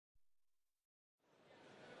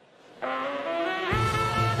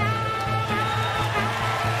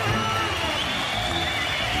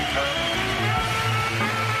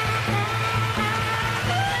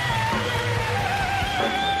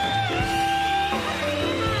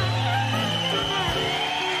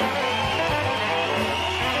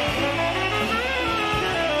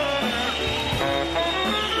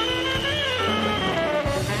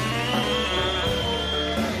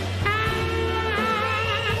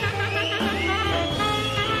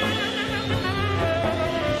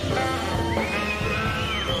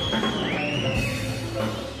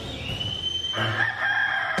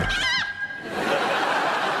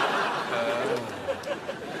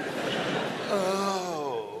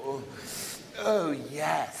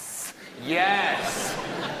Yes.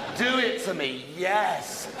 Do it to me,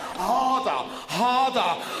 yes. Harder,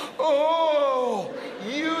 harder. Oh,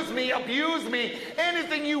 use me, abuse me.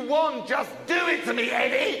 Anything you want, just do it to me,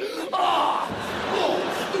 Eddie. Oh,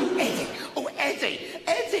 Eddie. Oh, Eddie.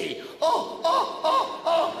 Eddie.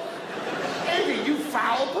 Oh. Eddie, you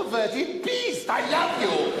foul, perverted beast. I love you.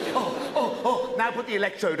 Oh. Now put the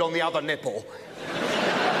electrode on the other nipple.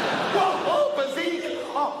 Oh, Bazine.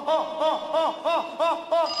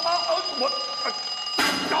 What?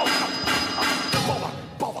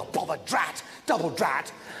 Bother, drat, double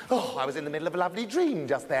drat. Oh, I was in the middle of a lovely dream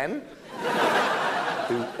just then.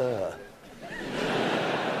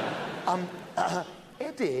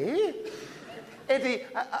 Eddie? Eddie,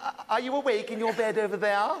 are you awake in your bed over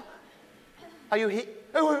there? Are you here?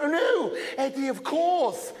 Oh, no! Eddie, of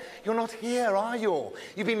course! You're not here, are you?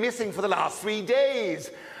 You've been missing for the last 3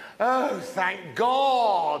 days. Oh, thank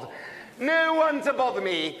God! No one to bother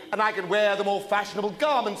me, and I can wear the more fashionable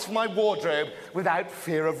garments from my wardrobe without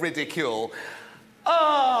fear of ridicule.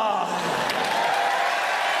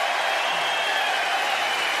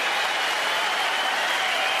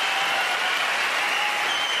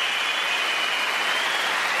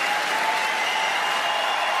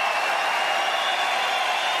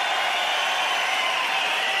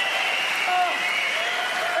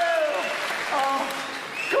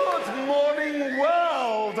 Good morning,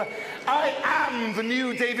 world! I am the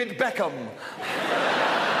new David Beckham.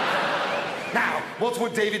 Now, what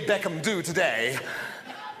would David Beckham do today?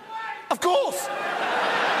 Of course!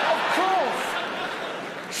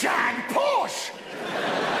 Shag Posh!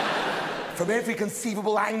 From every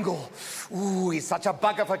conceivable angle. Ooh, he's such a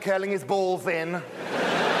bugger for curling his balls in.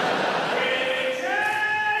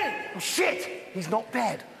 Oh, shit! He's not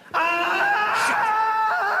dead. Shit!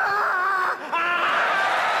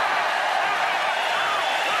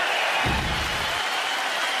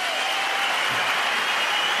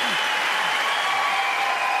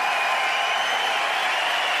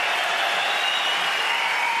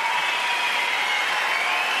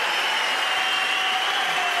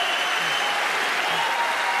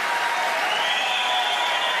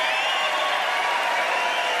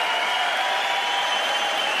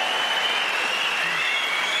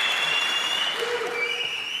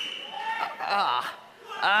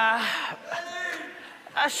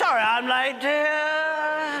 Sorry I'm late,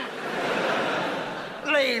 dear.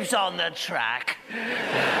 Leaves on the track.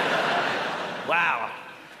 Wow.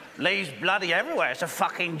 Leaves bloody everywhere. It's a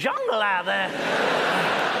fucking jungle out there.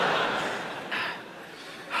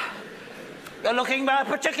 You're looking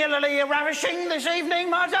particularly ravishing this evening,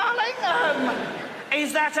 my darling.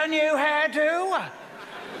 Is that a new hairdo?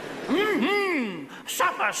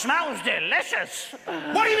 Supper smells delicious.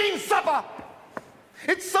 What do you mean, supper?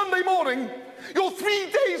 It's Sunday morning. You're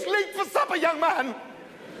 3 days late for supper, young man.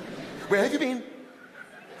 Where have you been?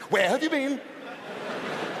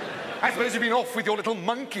 I suppose you've been off with your little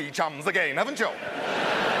monkey chums again, haven't you?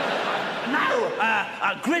 No.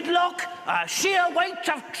 Gridlock, sheer weight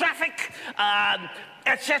of traffic,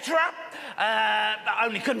 etc.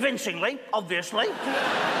 Only convincingly, obviously.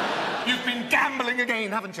 You've been gambling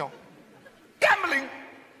again, haven't you? Gambling!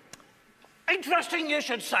 Interesting you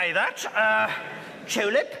should say that.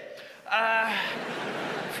 Tulip,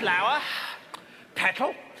 flower,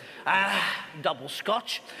 petal, double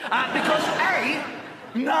scotch. Because A,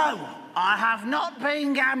 no, I have not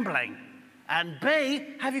been gambling. And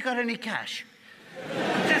B, have you got any cash?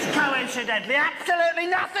 Just coincidentally, absolutely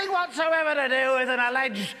nothing whatsoever to do with an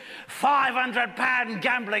alleged £500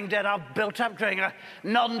 gambling debt I've built up during a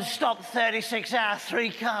non-stop 36-hour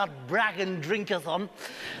 3-card brag and drink-a-thon.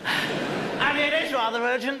 And it is rather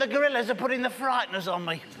urgent. The gorillas are putting the frighteners on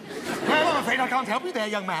me. Well, I'm afraid I can't help you there,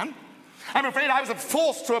 young man. I'm afraid I was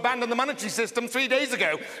forced to abandon the monetary system 3 days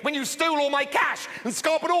ago when you stole all my cash and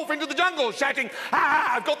scarpered off into the jungle shouting,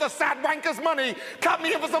 "Ah, I've got the sad wanker's money. Cut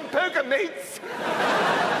me in for some poker, mates."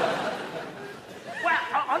 Well,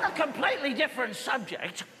 on a completely different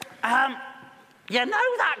subject, you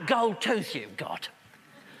know that gold tooth you've got?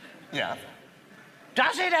 Yeah.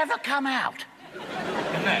 Does it ever come out?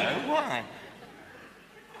 No, why?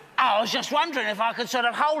 I was just wondering if I could sort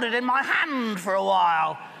of hold it in my hand for a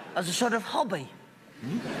while as a sort of hobby.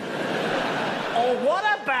 Or what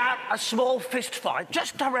about a small fist fight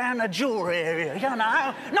just around the jaw area, you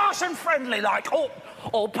know? Nice and friendly like,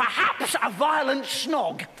 or perhaps a violent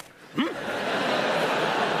snog.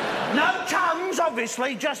 No tongues,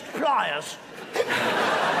 obviously, just pliers.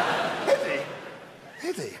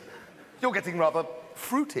 Eddie, you're getting rather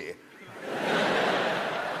fruity.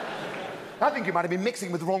 I think you might have been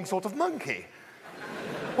mixing with the wrong sort of monkey.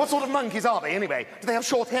 What sort of monkeys are they, anyway? Do they have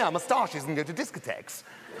short hair, moustaches, and go to discotheques?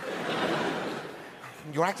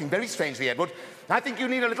 You're acting very strangely, Edward. I think you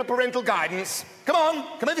need a little parental guidance. Come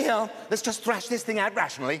on, come over here. Let's just thrash this thing out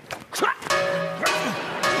rationally.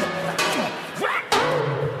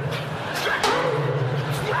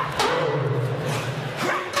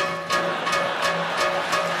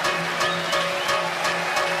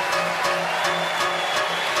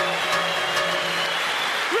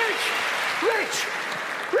 Rich!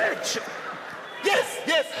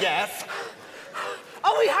 Yes.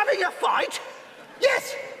 Are we having a fight?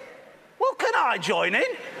 Yes! Well, can I join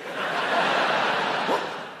in? What?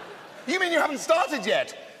 You mean you haven't started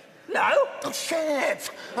yet? No. Oh, shit!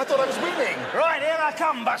 I thought I was winning. Right, here I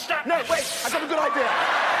come, Buster. No, wait, I've got a good idea.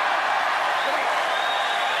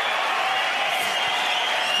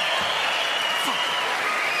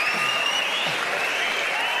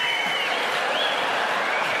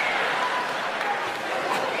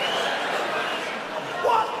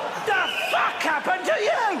 What the fuck happened to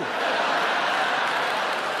you?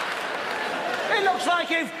 It looks like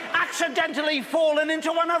you've accidentally fallen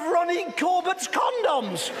into one of Ronnie Corbett's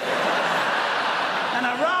condoms. And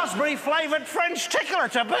a raspberry-flavoured French tickler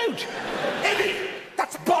to boot. Eddie,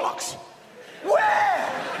 that's bollocks. Where?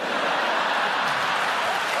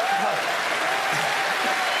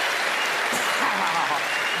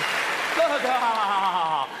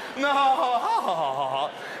 No.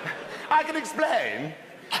 I can explain.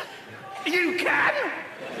 You can?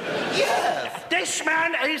 Yes. This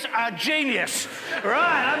man is a genius.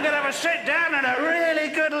 Right, I'm going to have a sit down and a really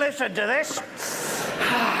good listen to this.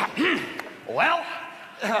 Well?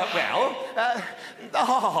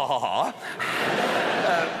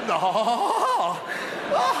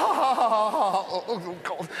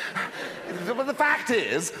 The fact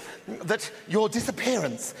is that your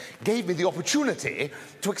disappearance gave me the opportunity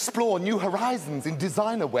to explore new horizons in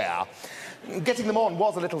designer wear. Getting them on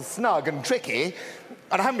was a little snug and tricky,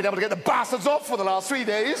 and I haven't been able to get the bastards off for the last 3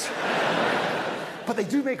 days. But they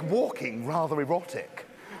do make walking rather erotic.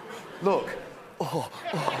 Look. Oh,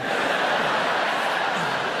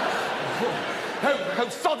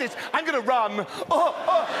 sod it! I'm going to run. God!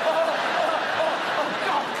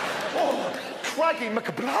 Oh, crikey,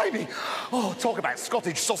 McBlimey. Oh, talk about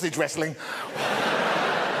Scottish sausage wrestling.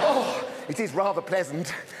 Oh, it is rather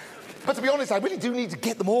pleasant. But to be honest, I really do need to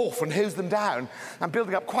get them off and hose them down. I'm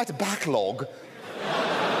building up quite a backlog.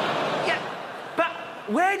 Yeah, but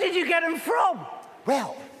where did you get them from?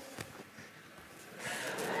 Well,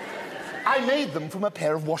 I made them from a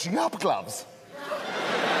pair of washing up gloves.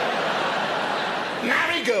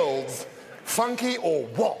 Marigolds. Funky or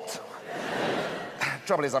what?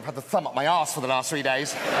 Trouble is, I've had the thumb up my arse for the last 3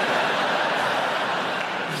 days.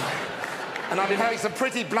 And I've been having some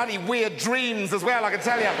pretty bloody weird dreams as well, I can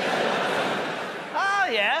tell you. Oh,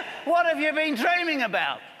 yeah? What have you been dreaming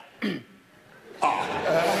about?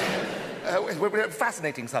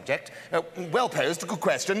 Fascinating subject. Well posed, good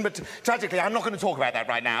question, but tragically, I'm not going to talk about that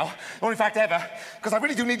right now. Or in fact, ever. Because I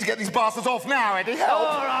really do need to get these bastards off now, Eddie. Help!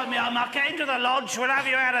 All right, me I'll get into the lodge. We'll have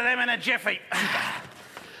you out of them in a jiffy.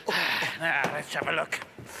 Now, let's have a look.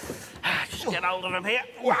 Just get hold of them here.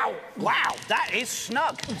 Wow, that is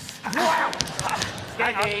snug. Wow.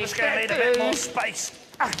 Hang on, just going to need a bit more space.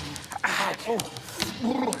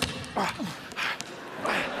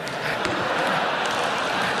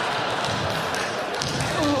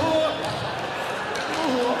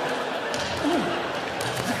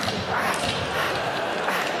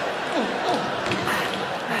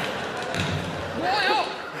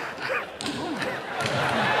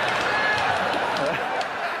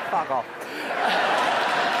 Fuck off.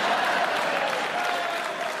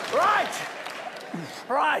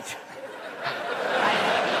 Right.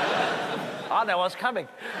 I know what's coming.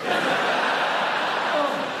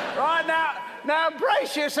 Right, now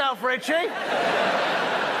brace yourself, Richie.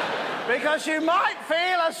 Because you might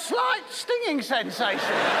feel a slight stinging sensation.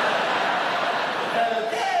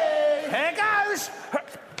 Okay. Here goes.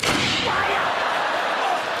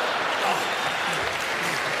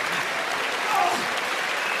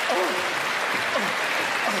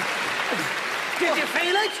 Did you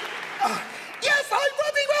feel it? Yes, I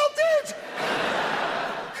bloody well did!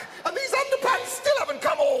 And these underpants still haven't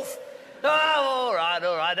come off. Oh, all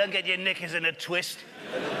right. Don't get your knickers in a twist.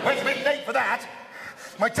 Well, it's a bit late for that.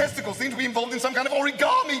 My testicles seem to be involved in some kind of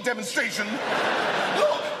origami demonstration.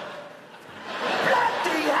 Look!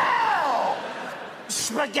 Bloody hell!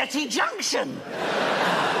 Spaghetti Junction.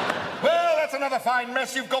 Well, that's another fine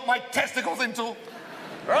mess you've got my testicles into.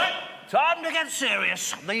 Right, time to get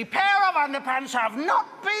serious. The pair of underpants have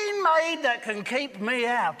not been made that can keep me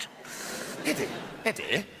out.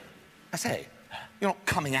 Eddie, I say, you're not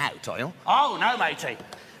coming out, are you? Oh, no, matey.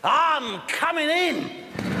 I'm coming in.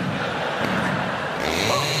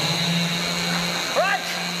 Right,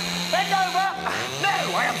 bend over. No,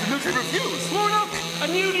 I absolutely refuse. Oh, look, a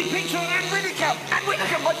nudie picture of Anne Widdecombe. And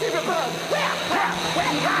Widdecombe, my favourite bird. Where?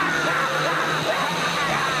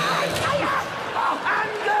 And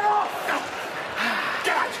get off.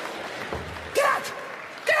 Get out! Get out!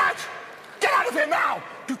 Get out! Get out of here now!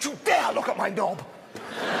 Don't you dare look at my knob!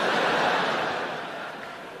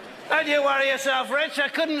 Don't you worry yourself, Rich. I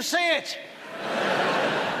couldn't see it.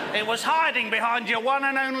 It was hiding behind your one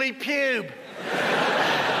and only pube.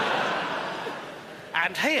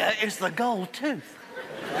 And here is the gold tooth.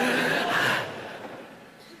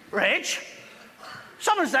 Rich,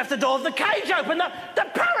 someone's left the door of the cage open. The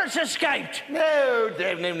parrot's escaped. No.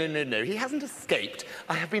 He hasn't escaped.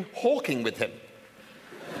 I have been hawking with him.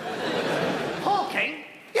 Hawking?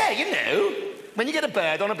 Yeah, you know, when you get a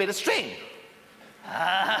bird on a bit of string.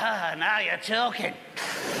 Ah, now you're talking.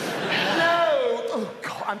 No! Oh,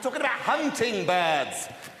 God, I'm talking about hunting birds.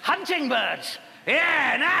 Hunting birds?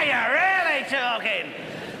 Yeah, now you're really talking.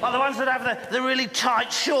 Well, the ones that have the really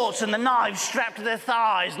tight shorts and the knives strapped to their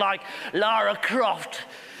thighs, like Lara Croft.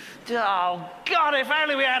 Oh, God, if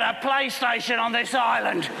only we had a PlayStation on this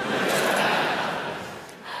island.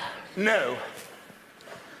 No.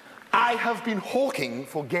 I have been hawking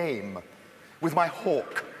for game with my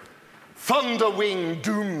hawk. Thunderwing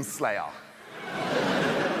Doomslayer.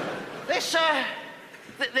 This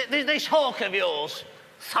hawk of yours,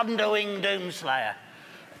 Thunderwing Doomslayer.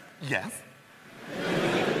 Yes?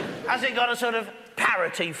 Has it got a sort of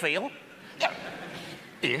parroty feel? Yeah.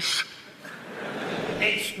 Ish.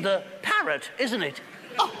 It's the parrot, isn't it?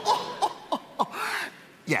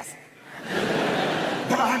 Yes.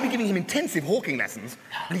 But I've been giving him intensive hawking lessons,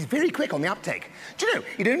 and he's very quick on the uptake. Do you know,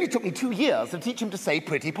 it only took me 2 years to teach him to say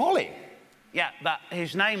Pretty Polly. Yeah, but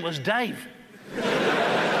his name was Dave.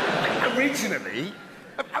 Originally...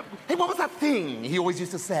 hey, what was that thing he always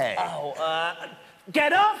used to say? Oh,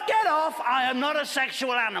 get off, I am not a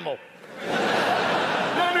sexual animal.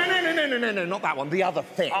 No, not that one, the other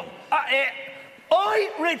thing. Oi,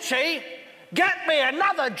 Richie, get me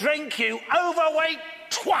another drink, you overweight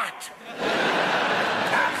twat.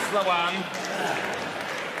 That's the one.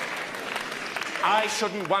 I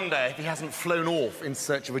shouldn't wonder if he hasn't flown off in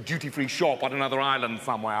search of a duty-free shop on another island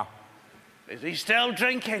somewhere. Is he still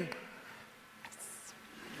drinking?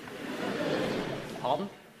 Pardon?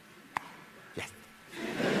 Yes.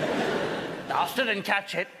 I still didn't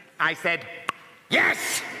catch it. I said,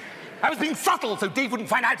 yes! I was being subtle so Dave wouldn't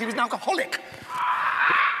find out he was an alcoholic.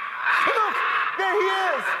 Look, there he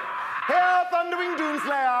is. Here, Thunderwing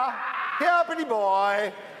Doomslayer. Here, pretty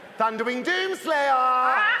boy. Thunderwing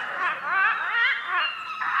Doomslayer.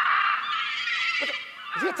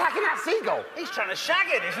 Is he attacking that seagull? He's trying to shag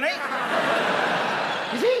it, isn't he?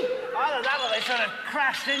 Is he? Either that or they sort of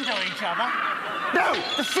crashed into each other. No,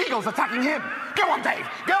 the seagull's attacking him. Go on, Dave.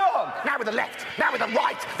 Go on. Now with the left. Now with the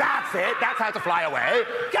right. That's it. That's how to fly away.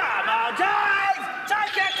 Come on, Dave!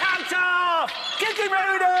 Take your coat off! Kick him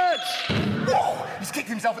round. Whoa! He's kicked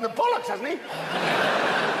himself in the bollocks, hasn't he?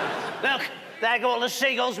 Look, there go all the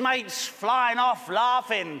seagull's mates flying off,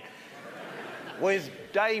 laughing. With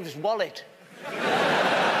Dave's wallet.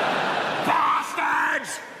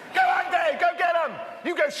 Bastards! Go on, Dave. Go get him.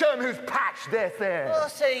 You go show him whose patch this is.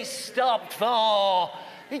 What's he stopped for?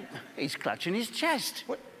 He's clutching his chest.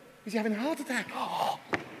 What? Is he having a heart attack? Oh,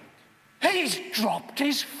 he's dropped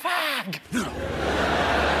his fag.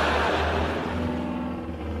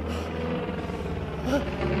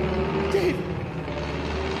 Dave.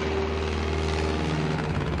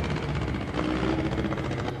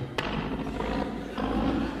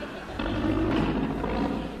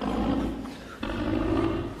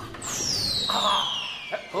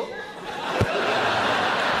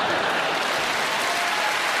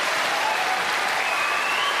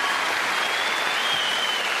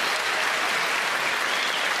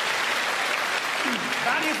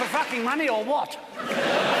 Value for fucking money or what?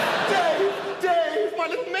 Dave, my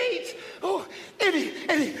little mate. Oh,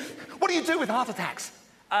 Eddie, what do you do with heart attacks?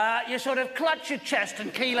 You sort of clutch your chest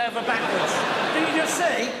and keel over backwards. Do you just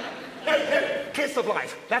see? Hey, kiss of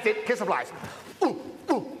life. That's it, kiss of life. Ooh,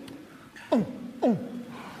 ooh, ooh, ooh,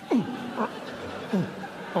 ooh,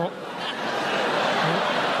 oh.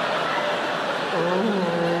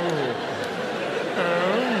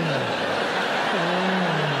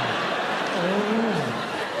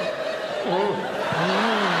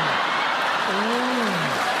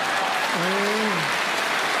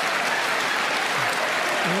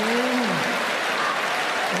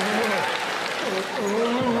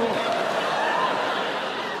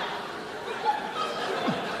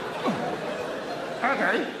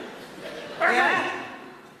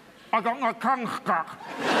 I got my tongue stuck.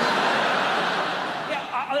 Yeah,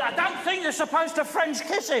 I don't think you're supposed to French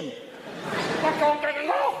kiss him. I can't get it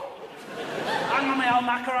off. Hang on, my old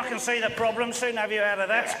macker, I can see the problem. Soon have you out of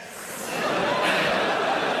that.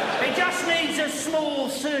 It just needs a small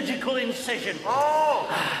surgical incision. Oh.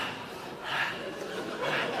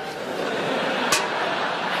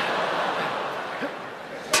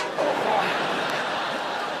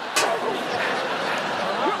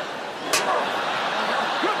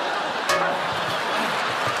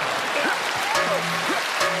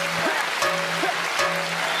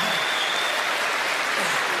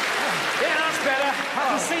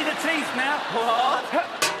 I can see the teeth now. What?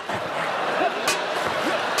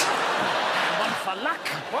 One for luck.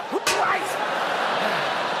 What? Right.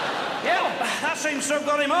 Yeah, that seems to have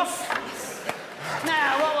got him off.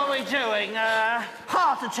 Now, what were we doing?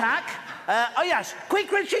 Heart attack. Oh, yes.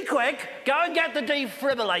 Quick, Richie, quick. Go and get the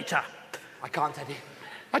defibrillator. I can't, Eddie.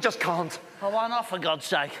 I just can't. Oh, why not, for God's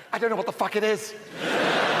sake? I don't know what the fuck it is.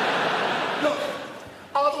 Look,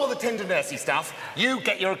 I'll do all the tender nursey stuff. You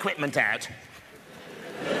get your equipment out.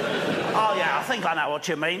 Oh, yeah, I think I know what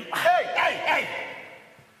you mean. Hey!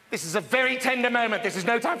 This is a very tender moment. This is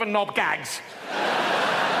no time for knob gags.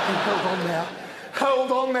 Hold on there.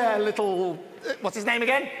 Hold on there, little... what's his name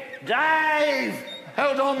again? Dave!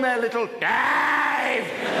 Hold on there, little Dave!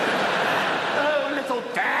 Oh, little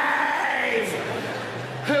Dave!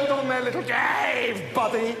 Hold on there, little Dave,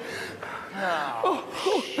 buddy. Oh.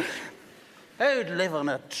 Who'd live on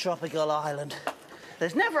a tropical island?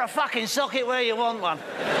 There's never a fucking socket where you want one.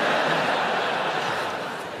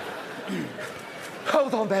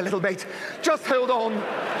 Hold on there, little mate. Just hold on.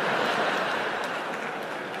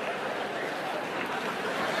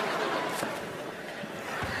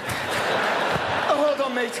 Oh, hold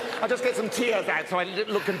on, mate. I'll just get some tears out so I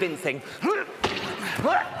look convincing.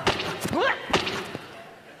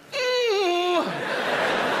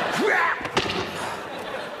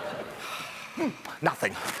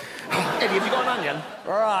 Nothing. Eddie, have you got an onion?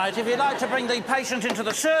 Right, if you'd like to bring the patient into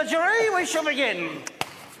the surgery, we shall begin.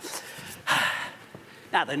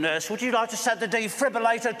 Now then, nurse, would you like to set the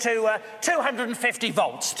defibrillator to 250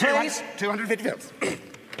 volts, please? 250 volts.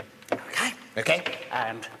 Okay. Okay.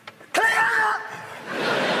 And clear!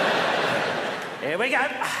 Here we go.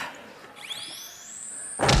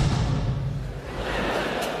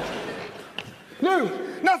 No,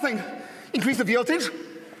 nothing. Increase the voltage.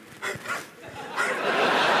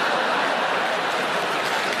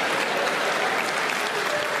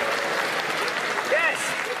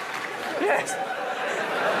 Yes.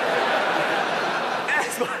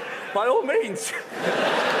 Yes, by all means.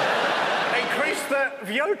 Increase the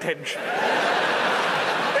voltage.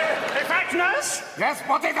 In fact, nurse. Yes,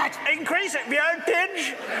 what is that? Increase it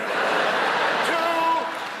voltage to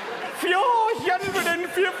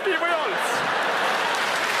 450 volts.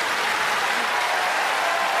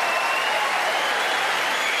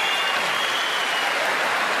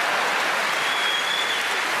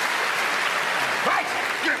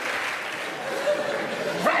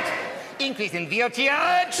 Increase in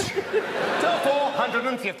voltage to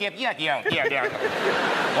 450. Yeah.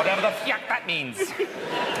 Whatever the fuck that means.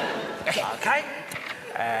 Okay.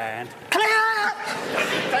 And clear!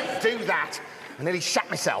 Don't do that. I nearly shat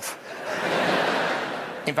myself.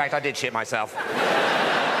 In fact, I did shit myself.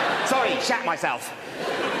 Sorry, shat myself.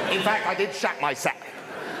 In fact, I did shat myself.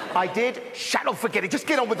 I did shat. Oh, forget it. Just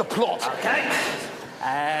get on with the plot. Okay.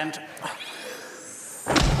 And...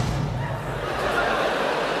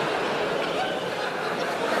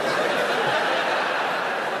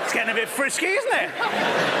 It's getting a bit frisky, isn't it?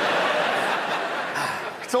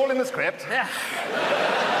 It's all in the script. Yeah.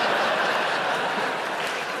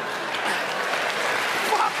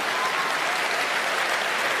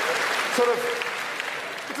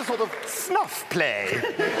 It's a sort of snuff play.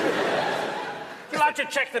 Would you like to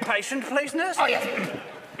check the patient, please, nurse? Oh, yes.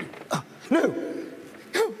 No.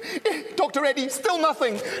 Dr. Eddie, still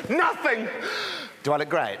nothing. Nothing. Do I look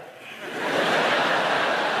great?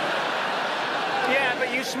 Yeah,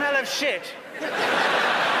 but you smell of shit.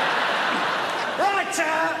 Right,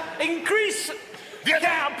 increase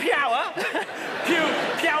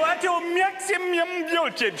power to maximum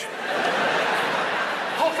voltage.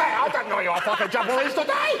 Okay, I don't know your fucking trouble is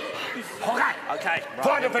today. Okay. Okay. Right,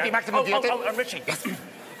 450 maximum voltage. Oh, Richie. Yes.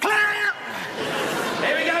 Clear!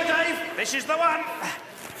 Here we go, Dave. This is the one.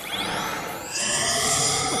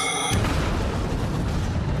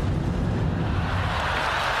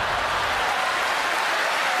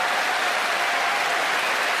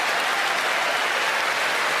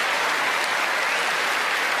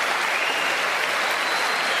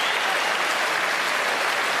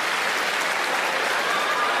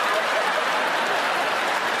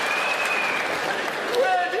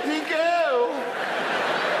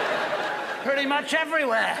 much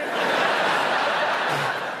everywhere.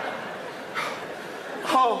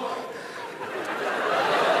 Oh.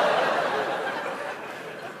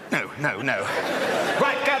 No.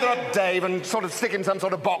 Right, gather up Dave and sort of stick in some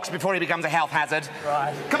sort of box before he becomes a health hazard.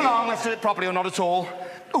 Right. Come along, let's do it properly or not at all.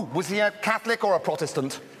 Ooh, was he a Catholic or a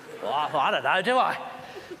Protestant? Well, I don't know, do I?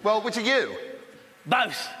 Well, which are you?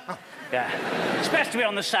 Both. Oh. Yeah. It's best to be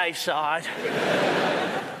on the safe side.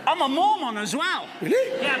 I'm a Mormon as well.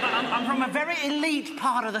 Really? Yeah, but I'm from a very elite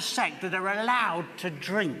part of the sect that are allowed to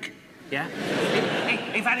drink. Yeah?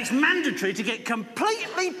 In fact, it's mandatory to get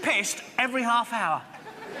completely pissed every half hour.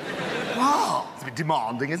 Wow. It's a bit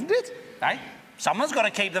demanding, isn't it? Hey, someone's got to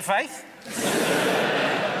keep the faith.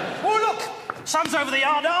 Oh, look! Sun's over the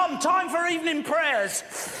yard arm. Time for evening prayers.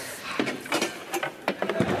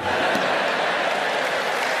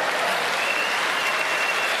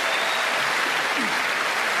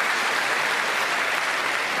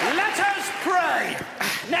 Let us pray.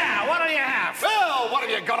 Now, what do you have? Well, what have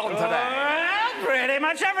you got on today? Pretty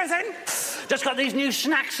much everything. Just got these new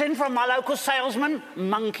snacks in from my local salesman.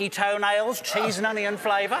 Monkey toenails, cheese and onion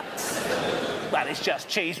flavour. Well, it's just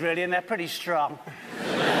cheese, really, and they're pretty strong.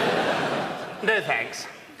 No, thanks.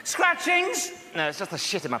 Scratchings? No, it's just the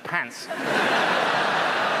shit in my pants.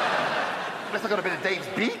 Unless I got a bit of Dave's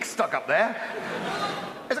beak stuck up there.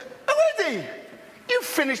 Oh, Eddie! You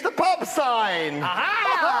finished the pub sign!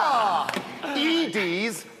 Aha!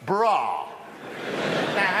 Edie's bra.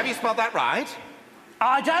 Now, have you spelled that right?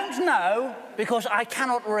 I don't know, because I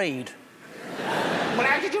cannot read. Well,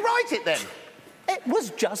 how did you write it, then? It was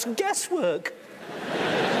just guesswork.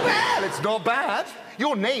 Well, it's not bad.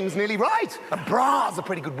 Your name's nearly right. And bra's a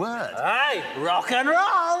pretty good word. Hey, rock and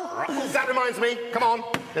roll! That reminds me. Come on.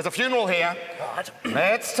 There's a funeral here. Right.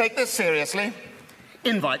 Let's take this seriously.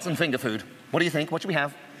 Invites and finger food. What do you think? What should we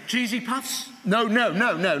have? Cheesy puffs? No.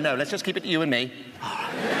 Let's just keep it to you and me.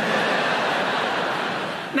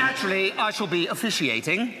 Naturally, I shall be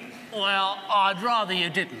officiating. Well, I'd rather you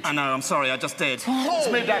didn't. I know, I'm sorry, I just did. Let's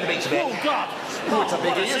move down the beach a bit. Oh, God. Oh, it's a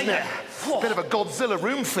biggie, isn't it? Bit of a Godzilla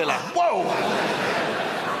room filler. Whoa!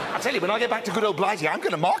 I tell you, when I get back to good old Blighty, I'm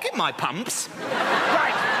going to market my pumps.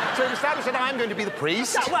 Right, so establish that I'm going to be the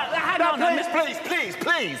priest. No, well, hang on.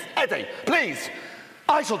 Please, Eddie, please.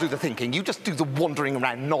 I shall do the thinking. You just do the wandering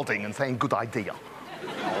around nodding and saying good idea. All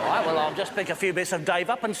right, well, I'll just pick a few bits of Dave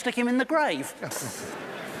up and stick him in the grave.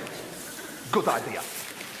 Good idea.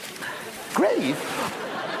 Grave?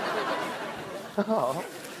 Oh,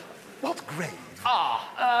 what grave?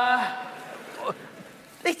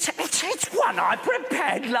 It's one I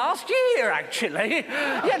prepared last year, actually.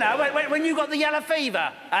 You know, when you got the yellow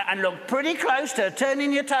fever and looked pretty close to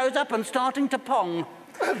turning your toes up and starting to pong.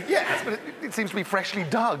 Well, yes, but it seems to be freshly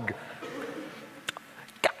dug.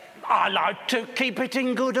 I like to keep it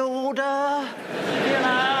in good order, you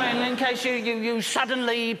know, in case you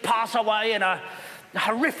suddenly pass away in a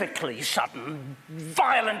horrifically sudden,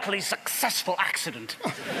 violently successful accident.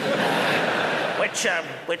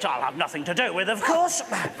 Which I'll have nothing to do with, of course.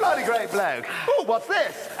 Bloody great bloke. Oh, what's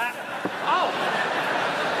this?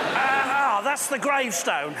 That's the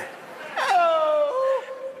gravestone. Oh,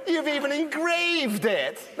 you've even engraved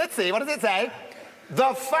it. Let's see, what does it say?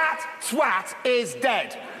 The fat twat is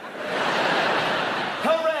dead.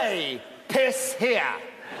 Hooray! Piss here.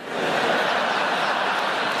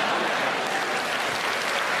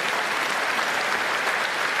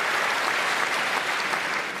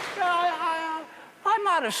 I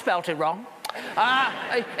might have spelt it wrong.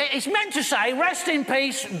 It's meant to say, rest in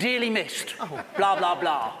peace, dearly missed. Blah, blah,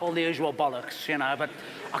 blah. All the usual bollocks, you know, but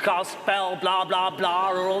I can't spell blah, blah,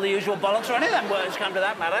 blah, or all the usual bollocks, or any of them words come to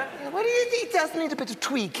that matter. Well, it does need a bit of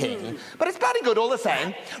tweaking, but it's bloody good all the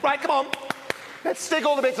same. Right, come on. Let's stick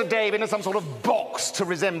all the bits of Dave into some sort of box to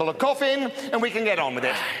resemble a coffin, and we can get on with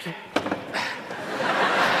it.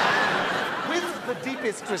 With the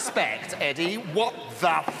deepest respect, Eddie, what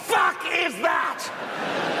the fuck is that?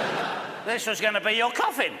 This was going to be your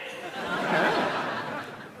coffin.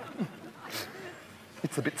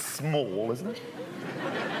 It's a bit small, isn't it?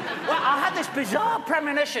 Well, I had this bizarre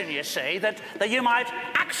premonition, you see, that you might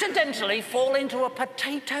accidentally fall into a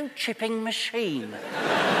potato chipping machine.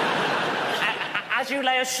 As you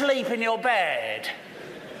lay asleep in your bed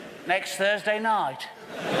next Thursday night.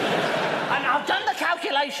 And I've done the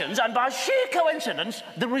calculations, and by sheer coincidence,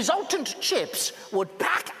 the resultant chips would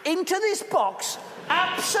pack into this box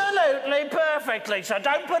absolutely perfectly, so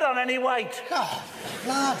don't put on any weight. Oh,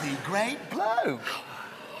 bloody great bloke.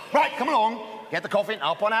 Right, come along. Get the coffin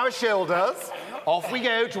up on our shoulders. Off we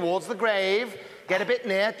go towards the grave. Get a bit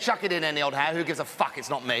near, chuck it in any old how. Who gives a fuck? It's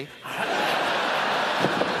not me.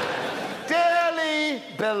 Dearly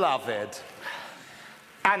beloved,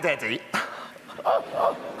 and Eddie.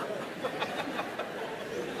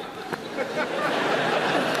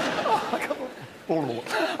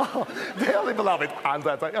 Dearly beloved, and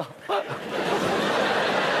Eddie.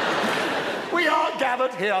 We are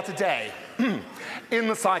gathered here today in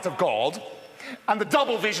the sight of God and the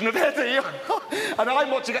double vision of Eddie. And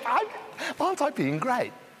I'm watching it. Aren't I being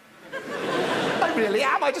great? I really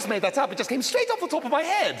am. I just made that up. It just came straight off the top of my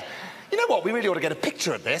head. You know what? We really ought to get a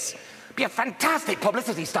picture of this. Be a fantastic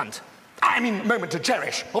publicity stunt. I mean, moment to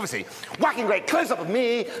cherish, obviously. Whacking great close-up of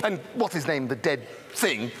me and, what's his name, the dead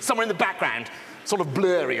thing, somewhere in the background, sort of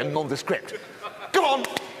blurry and nondescript. Come on,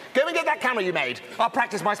 go and get that camera you made. I'll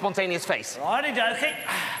practice my spontaneous face. Righty-dokey.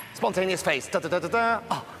 Spontaneous face. Da-da-da-da-da.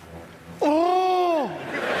 Oh!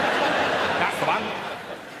 That's the one.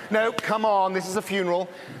 No, come on, this is a funeral.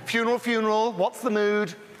 Funeral. What's the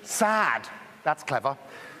mood? Sad. That's clever.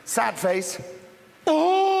 Sad face.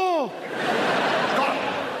 Oh! Got it.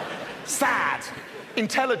 Sad,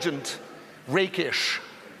 intelligent, rakish,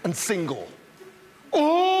 and single.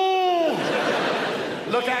 Oh!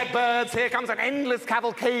 Look out, birds. Here comes an endless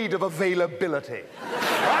cavalcade of availability.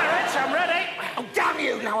 Right, Rich, I'm ready. Oh, damn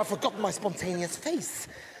you! Now I've forgotten my spontaneous face.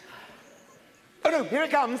 Oh, no, here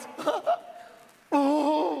it comes.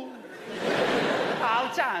 Oh!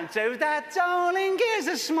 Oh, don't do that, darling. Here's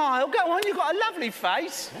a smile. Go on, you've got a lovely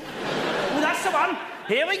face. Well, that's the one.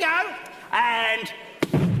 Here we go. And...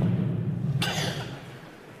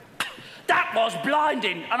 that was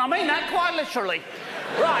blinding, and I mean that quite literally.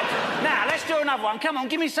 Right, now, let's do another one. Come on,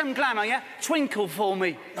 give me some glamour, yeah? Twinkle for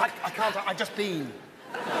me. I can't, I've just been.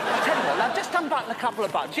 I'll tell you what, love, just unbutton a couple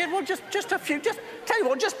of buttons. Yeah, well, just a few. Just, tell you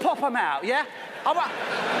what, just pop them out, yeah?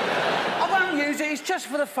 I won't use it, it's just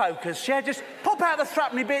for the focus, yeah? Just pop out the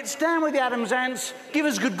thruppenny bits, down with the Adam's ants, give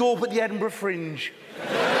us a good gawp at the Edinburgh Fringe.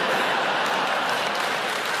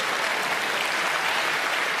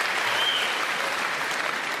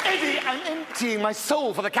 Eddie, I'm emptying my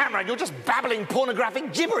soul for the camera and you're just babbling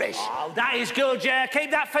pornographic gibberish. Oh, that is good, yeah.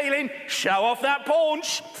 Keep that feeling. Show off that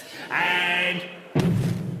paunch. And...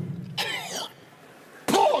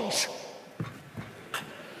 Paunch!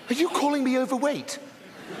 Are you calling me overweight?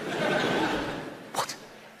 What?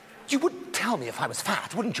 You would tell me if I was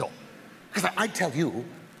fat, wouldn't you? Because I'd tell you.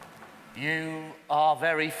 You are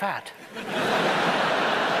very fat.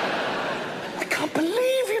 I can't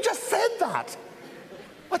believe you just said that.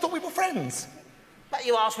 I thought we were friends. But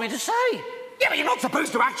you asked me to say. Yeah, but you're not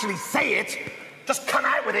supposed to actually say it. Just come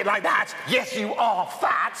out with it like that. Yes, you are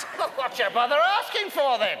fat. Look, what you bother asking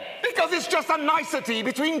for, then? Because it's just a nicety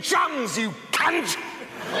between chums, you cunt.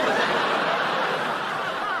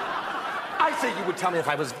 I say you would tell me if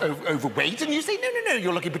I was overweight, and you say, no,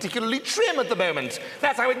 you're looking particularly trim at the moment.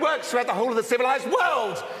 That's how it works throughout the whole of the civilized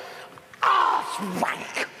world. Arse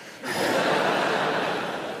wank.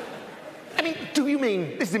 I mean, do you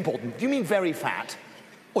mean, this is important, do you mean very fat?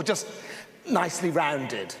 Or just nicely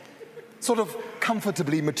rounded? Sort of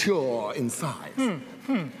comfortably mature in size?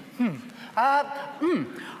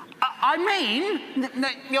 I mean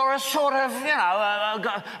that you're a sort of, you know,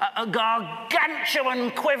 a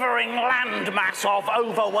gargantuan quivering landmass of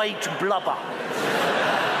overweight blubber.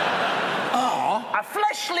 A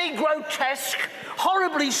fleshly, grotesque,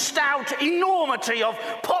 horribly stout enormity of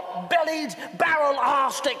pot-bellied,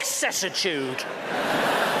 barrel-arsed excessitude.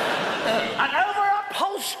 An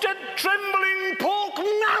over-upholstered, trembling pork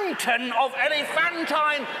mountain of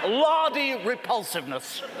elephantine, lardy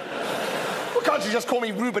repulsiveness. Well, can't you just call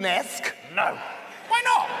me Rubenesque? No. Why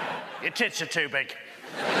not? Your tits are too big.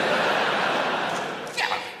 Yeah,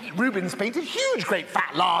 well, Rubens painted huge, great,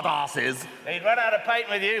 fat lard asses. He'd run out of paint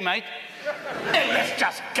with you, mate. Hey, let's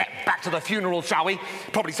just get back to the funeral, shall we?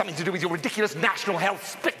 Probably something to do with your ridiculous national health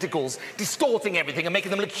spectacles, distorting everything and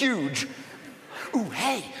making them look huge. Ooh,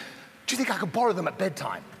 hey, do you think I could borrow them at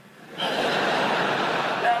bedtime?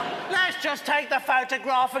 Let's just take the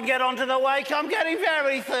photograph and get on to the wake. I'm getting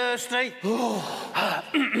very thirsty.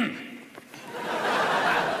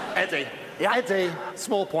 Eddie. Yeah? Eddie,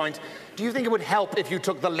 small point. Do you think it would help if you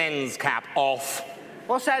took the lens cap off?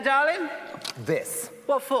 What's that, darling? This.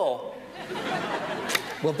 What for?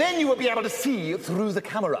 Well, then you would be able to see through the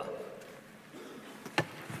camera.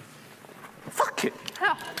 Fuck it.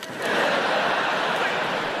 How?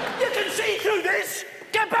 You can see through this.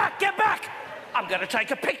 Get back, get back. I'm going to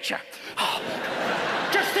take a picture.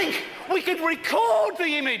 Just think, we could record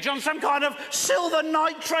the image on some kind of silver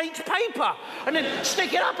nitrate paper and then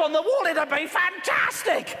stick it up on the wall. It'd be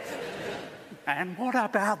fantastic. And what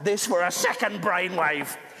about this for a second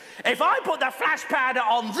brainwave? If I put the flash powder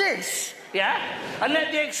on this, yeah, and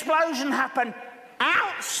let the explosion happen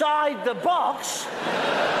outside the box,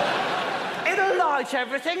 it'll It'll light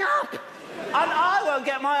everything up. And I won't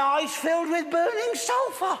get my eyes filled with burning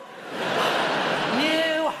sulphur.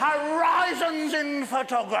 New horizons in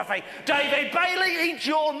photography. David Bailey, eat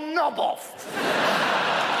your knob off.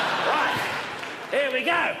 Right, here we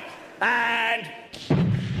go. And...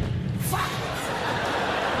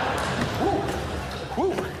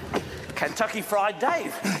 Woo. Kentucky Fried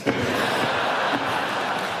Dave.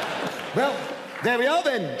 Well, there we are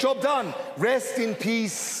then. Job done. Rest in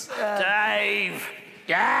peace. Dave.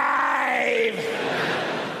 There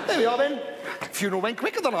we are then. Funeral went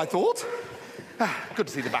quicker than I thought. Good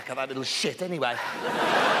to see the back of that little shit anyway.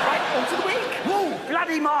 Right, on to the week. Whoa,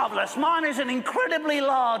 bloody marvellous. Mine is an incredibly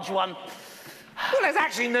large one. Well, there's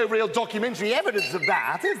actually no real documentary evidence of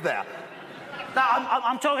that, is there? No,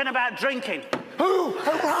 I'm talking about drinking. Oh,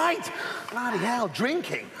 right. Bloody hell,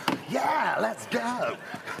 drinking. Yeah, let's go.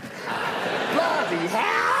 Bloody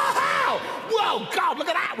hell! Whoa, God, look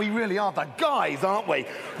at that. We really are the guys, aren't we?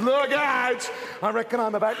 Look out. I reckon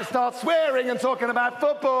I'm about to start swearing and talking about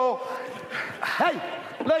football. Hey,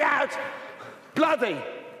 look out. Bloody.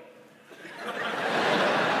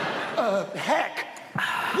 Heck.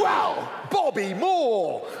 Well, Bobby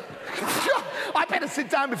Moore. I better sit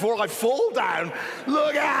down before I fall down.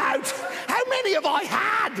 Look out. How many have I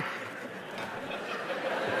had?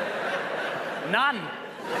 None.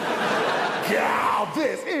 Yeah,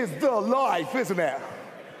 this is the life, isn't it?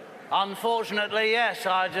 Unfortunately, yes.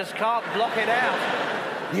 I just can't block it out.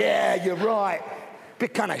 Yeah, you're right.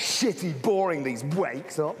 Bit kind of shitty, boring, these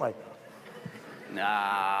wakes, aren't they?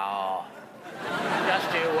 No.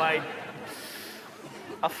 Just you wait.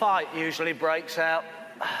 A fight usually breaks out.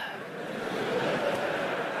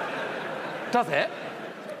 Does it?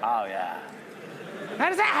 Oh, yeah. How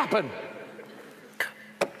does that happen?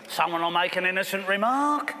 Someone will make an innocent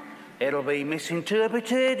remark. It'll be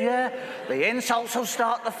misinterpreted, yeah. The insults will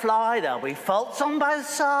start to fly. There'll be faults on both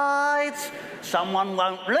sides. Someone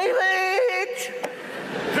won't leave it.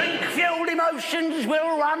 Drink-fueled emotions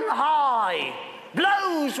will run high.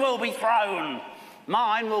 Blows will be thrown.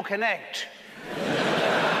 Mine will connect.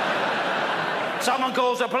 Someone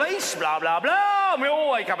calls the police, blah, blah, blah, and we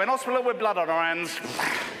all wake up in hospital with blood on our hands.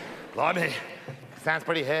 Blimey, sounds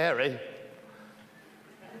pretty hairy.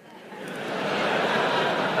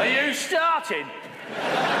 Are you starting?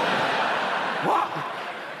 What?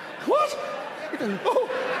 What? Oh.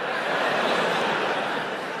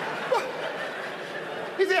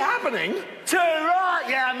 Is it happening? To right,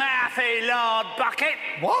 you mouthy lard bucket.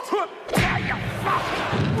 What?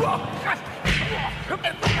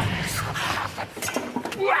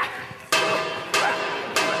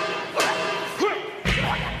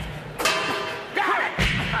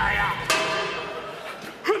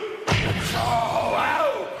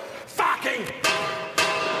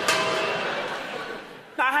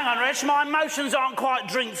 Now, hang on, Rich. My emotions aren't quite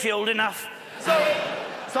drink-fueled enough.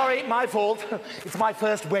 Sorry, my fault. It's my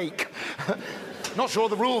first wake. Not sure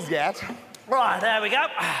the rules yet. Right, there we go.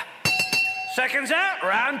 Seconds out,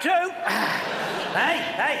 round two.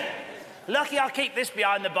 Hey. Lucky I'll keep this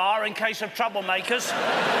behind the bar in case of troublemakers.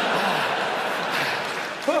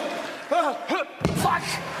 Fuck!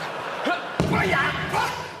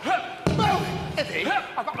 Eddie,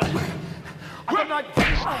 I've got my...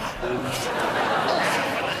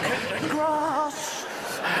 Grass.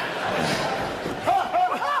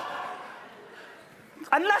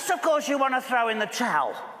 Unless, of course, you want to throw in the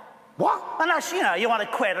towel. What? Unless, you want to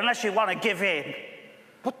quit, unless you want to give in.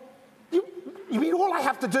 What? You mean all I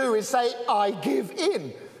have to do is say, I give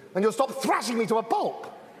in, and you'll stop thrashing me to a pulp?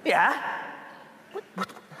 Yeah? What?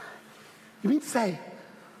 You mean to say,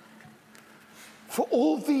 for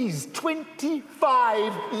all these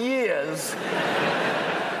 25 years,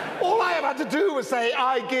 all I have had to do was say,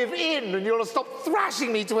 I give in, and you'll stop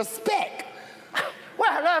thrashing me to a speck?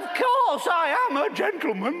 Well, of course, I am a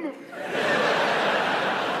gentleman.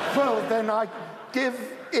 Well, then I give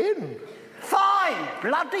in. Fine,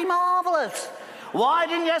 bloody marvellous. Why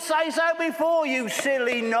didn't you say so before, you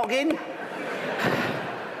silly noggin?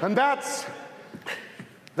 And that's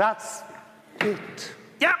it.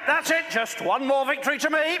 Yep, that's it. Just one more victory to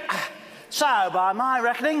me. So, by my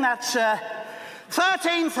reckoning, that's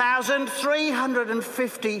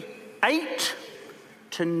 13,358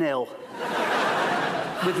 to 0.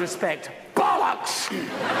 With respect, bollocks! You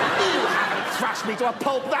haven't thrashed me to a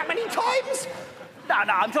pulp that many times! No,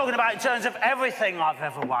 I'm talking about in terms of everything I've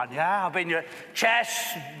ever won, yeah? I've been your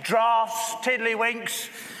chess, drafts, tiddlywinks,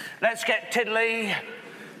 let's get tiddly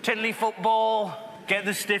football, get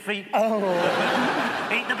the stiffy. Oh.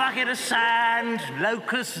 Eat the bucket of sand,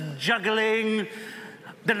 locust juggling,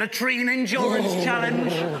 The latrine endurance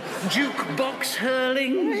challenge. Jukebox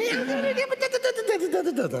hurling.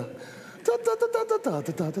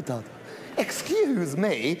 Excuse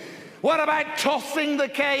me? What about tossing the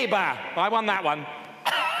caber? I won that one.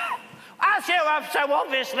 As you have so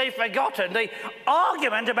obviously forgotten, the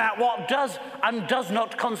argument about what does and does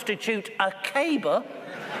not constitute a caber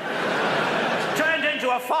turned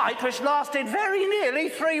into a fight which lasted very nearly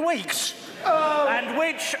 3 weeks. Oh. And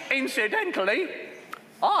which, incidentally,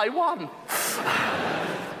 I won.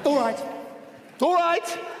 All right. All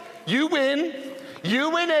right. You win.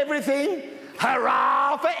 You win everything.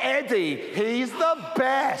 Hurrah for Eddie. He's the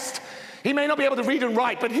best. He may not be able to read and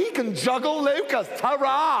write, but he can juggle locusts.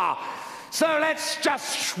 Hurrah! So let's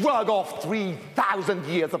just shrug off 3,000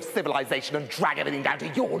 years of civilization and drag everything down to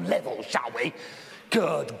your level, shall we?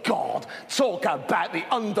 Good God. Talk about the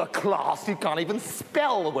underclass. You can't even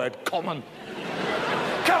spell the word common.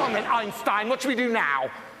 Come on then, Einstein. What should we do now?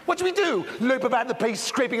 What should we do? Lope about the place,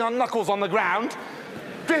 scraping our knuckles on the ground?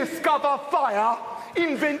 Discover fire?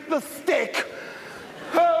 Invent the stick?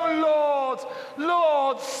 Oh, Lord,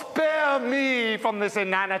 Lord, spare me from this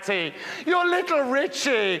inanity. Your little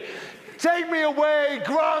Richie. Take me away,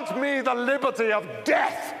 grant me the liberty of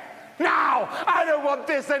death. Now, I don't want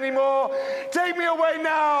this anymore. Take me away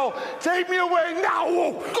now. Take me away now.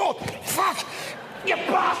 Oh, God, fuck, you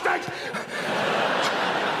bastard.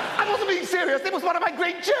 I wasn't being serious. It was one of my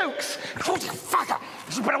great jokes. Oh, you fucker.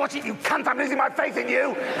 You better watch it, you cunt. I'm losing my faith in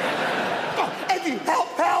you. Oh, Eddie, help,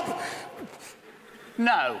 help.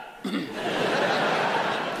 No.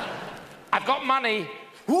 I've got money.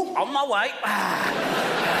 Ooh, on my way.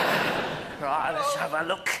 Right, let's have a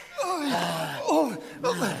look.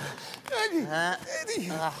 Eddie, Eddie.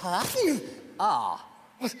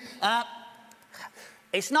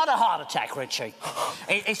 It's not a heart attack, Richie.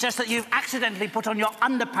 It's just that you've accidentally put on your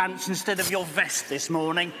underpants instead of your vest this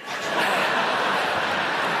morning.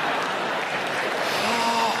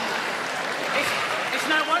 It's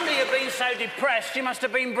no wonder you've been so depressed. You must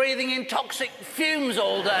have been breathing in toxic fumes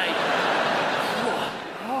all day.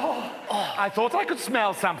 I thought I could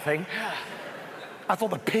smell something. I thought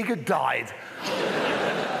the pig had died.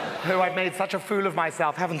 Oh, I've made such a fool of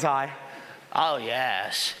myself, haven't I? Oh,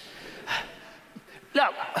 yes.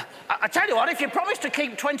 Look, I tell you what, if you promise to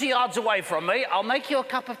keep 20 yards away from me, I'll make you a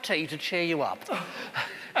cup of tea to cheer you up.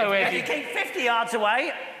 Oh, Eddie. If you keep 50 yards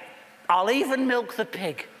away, I'll even milk the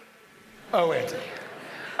pig. Oh, Eddie.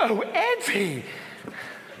 Oh, Eddie.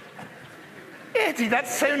 Eddie,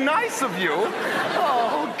 that's so nice of you.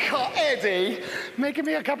 Oh, God, Eddie, making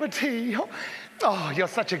me a cup of tea. Oh, you're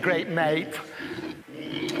such a great mate.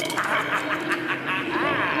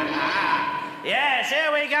 Yes,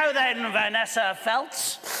 here we go then, Vanessa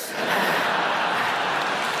Feltz.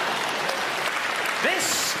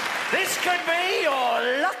 This could be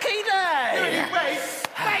your lucky day.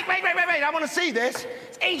 Wait, I want to see this.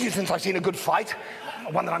 It's ages since I've seen a good fight.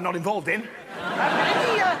 One that I'm not involved in.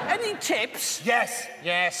 Any tips?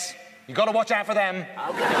 Yes. You got to watch out for them.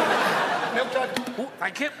 Okay. Milk jug. Oh,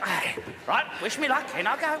 thank you. Right, wish me luck. In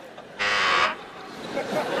I go.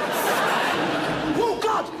 Oh,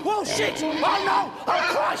 God! Oh, shit! Oh, no! Oh,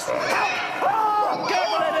 Christ! Help! Oh, God!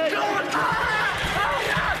 Oh, God! Oh,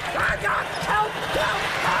 God! Help! Help!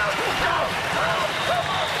 Help!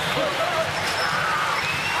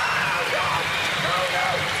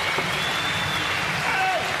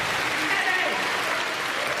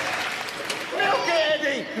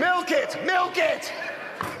 Milk it!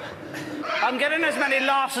 I'm getting as many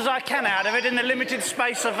laughs as I can out of it in the limited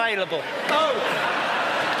space available. Oh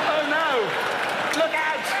no! Look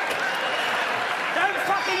out! Don't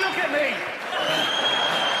fucking look at me!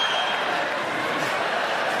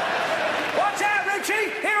 Watch out,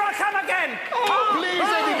 Richie! Here I come again! Oh, please,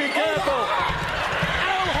 Eddie, be careful!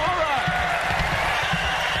 Oh, horror!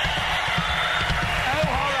 Oh,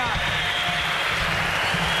 horror!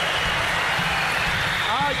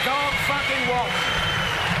 I can't fucking watch.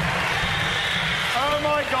 Oh,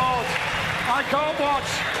 my God. I can't watch.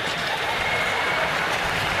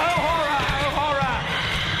 Oh, horror! Oh, horror!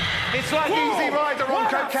 It's like Easy Rider on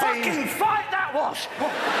cocaine. What a fucking fight that was!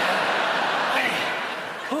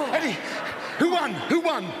 Eddie, who won? Who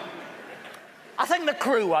won? I think the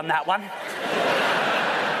crew won that one.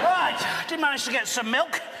 Right, did manage to get some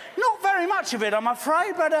milk. Not very much of it, I'm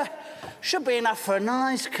afraid, but should be enough for a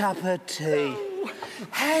nice cup of tea.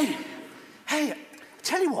 Hey,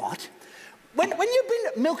 tell you what, when you've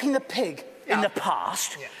been milking a pig in the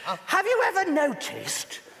past, have you ever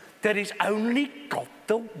noticed that it's only got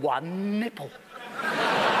the one nipple?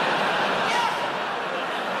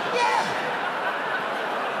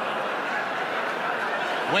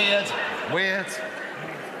 Weird.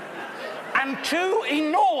 and 2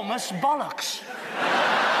 enormous bollocks.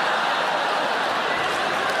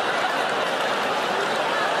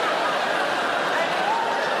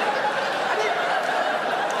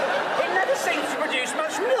 It never seems to produce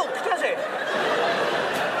much milk, does it?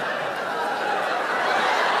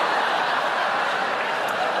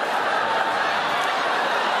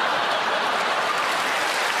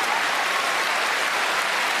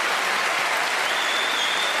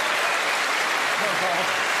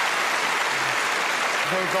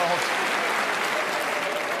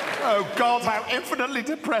 Oh, God, how infinitely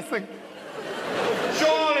depressing.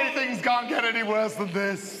 Surely things can't get any worse than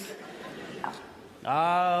this.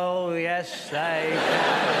 Oh, yes, they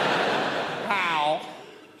can. How?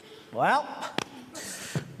 Well,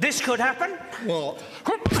 this could happen. What?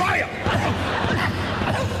 Fire!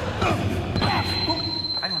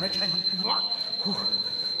 Hang on, Rich, hang on.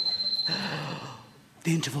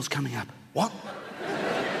 The interval's coming up. What?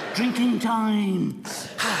 Drinking time.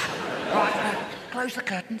 Right, close the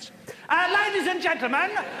curtains. Ladies and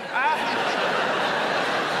gentlemen,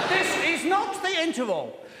 this is not the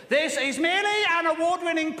interval. This is merely an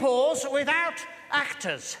award-winning pause without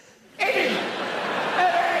actors. Eddie!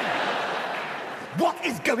 Eddie! What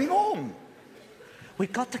is going on?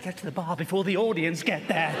 We've got to get to the bar before the audience get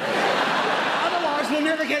there. Otherwise, we'll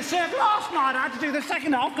never get served. Last night, I had to do the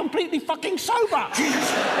second half completely fucking sober.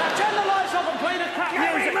 Jesus. Now, turn the lights off and play the crap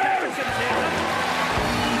music.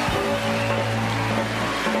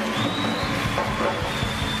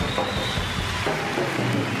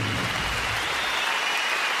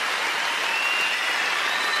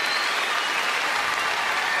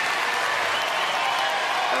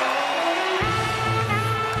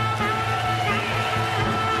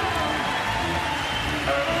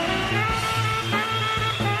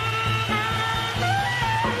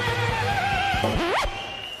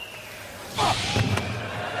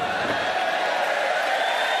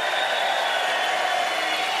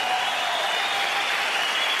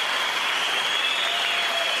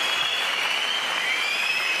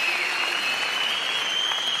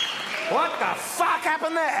 What the fuck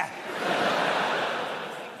happened there?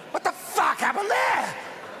 What the fuck happened there?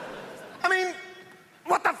 I mean,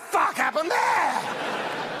 what the fuck happened there?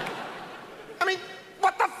 I mean,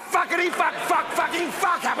 what the fuckity fucking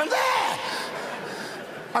fuck happened there?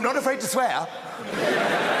 I'm not afraid to swear.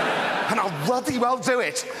 And I'll bloody well do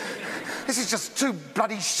it. This is just too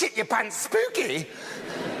bloody shit your pants spooky.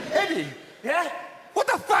 Eddie? Yeah? What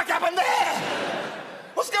the fuck happened there?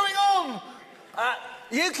 What's going on?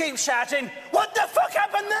 You keep shouting, what the fuck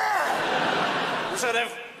happened there? Sort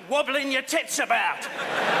of wobbling your tits about.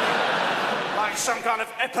 Like some kind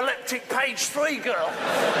of epileptic page 3 girl.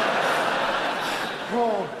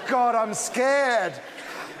 Oh, God, I'm scared.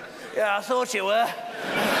 Yeah, I thought you were.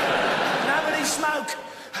 Nobody smoke.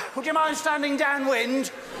 Would you mind standing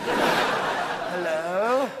downwind?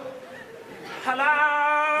 Hello?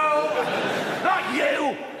 Hello? Not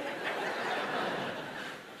you!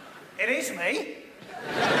 It is me.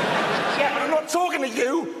 Yeah, but I'm not talking to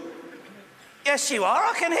you. Yes, you are.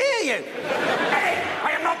 I can hear you. Hey,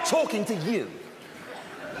 I am not talking to you.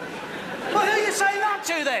 Well, who are you saying that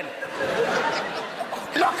to, then?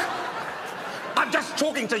 Look, I'm just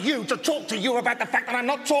talking to you to talk to you about the fact that I'm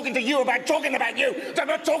not talking to you about talking about you. So I'm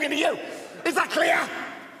not talking to you. Is that clear?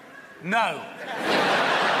 No.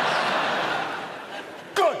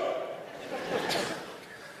 Good.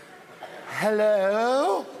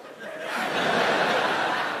 Hello?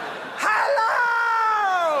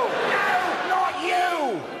 Hello! No, not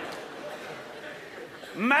you!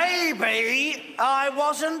 Maybe I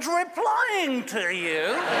wasn't replying to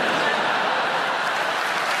you.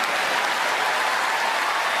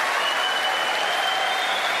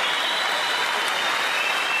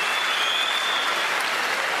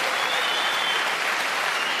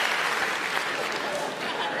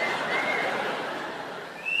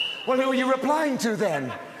 Well, who are you replying to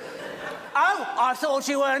then? Oh, I thought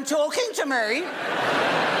you weren't talking to me.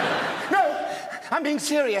 No, I'm being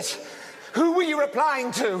serious. Who were you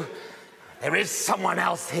replying to? There is someone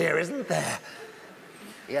else here, isn't there?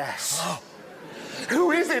 Yes.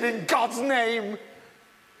 Who is it, in God's name?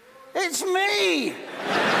 It's me.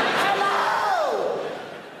 Hello!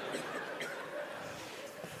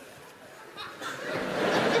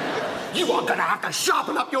 You are gonna have to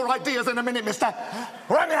sharpen up your ideas in a minute, mister,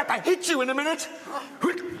 or I'm gonna have to hit you in a minute.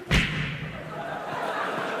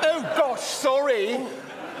 Oh, gosh, sorry.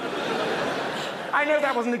 I know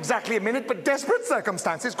that wasn't exactly a minute, but desperate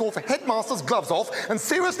circumstances call for headmaster's gloves off and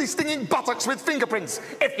seriously stinging buttocks with fingerprints,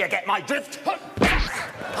 if you get my drift. What was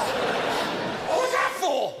that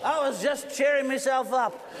for? I was just cheering myself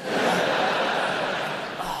up.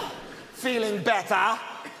 Feeling better?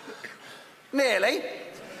 Nearly.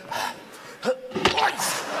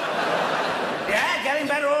 Yeah, getting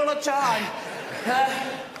better all the time.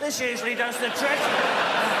 This usually does the trick.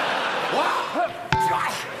 What?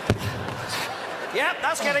 Yep,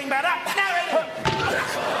 that's getting better.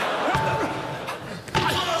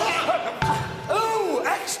 Ooh,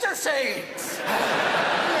 ecstasy!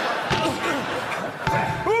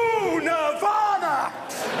 Ooh, Nirvana!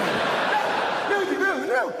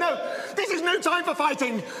 No. This is no time for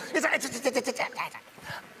fighting.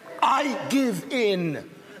 I give in.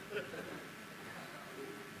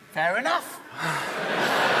 Fair enough.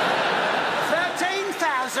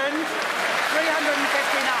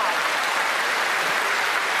 13,359.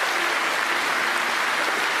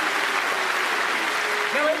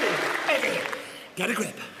 No, Eddie, get a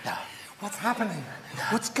grip. No. What's happening? No.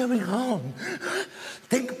 What's going on?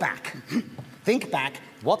 Think back. Think back.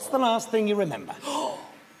 What's the last thing you remember?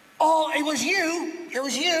 Oh, it was you. It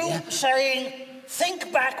was you saying,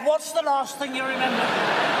 think back, what's the last thing you remember?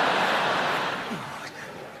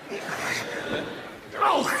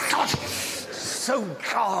 Oh, God! So,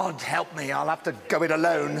 God help me, I'll have to go it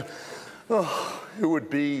alone. Oh, who would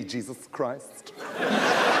be Jesus Christ?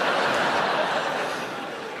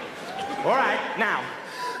 All right, now,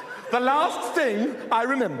 the last thing I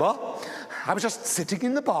remember, I was just sitting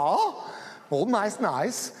in the bar, all nice,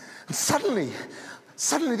 and suddenly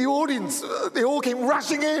the audience, they all came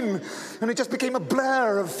rushing in, and it just became a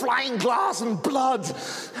blur of flying glass and blood.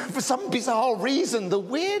 For some bizarre reason, the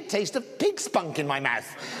weird taste of pig spunk in my mouth.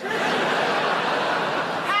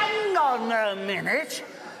 Hang on a minute.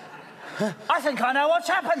 I think I know what's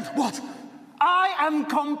happened. What? I am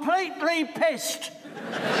completely pissed.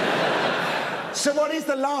 So what is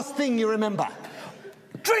the last thing you remember?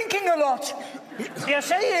 Drinking a lot. You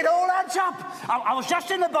see, it all adds up. I was just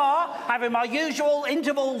in the bar having my usual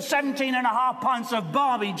interval 17.5 pints of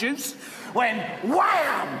Barbie juice when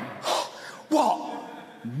wham! What?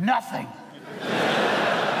 Nothing.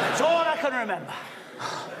 That's all I can remember.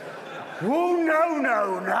 Oh, no.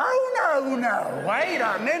 Wait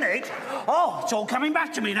a minute. Oh, it's all coming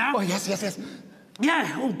back to me now. Oh, yes.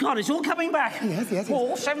 Yeah, oh, God, it's all coming back. Yes.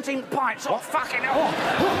 Oh, 17 pints. Oh, fucking hell.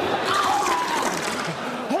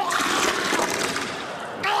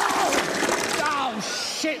 Oh,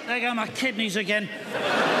 shit, there go my kidneys again.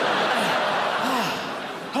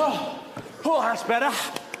 Oh, that's better.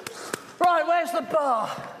 Right, where's the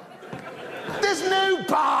bar? There's no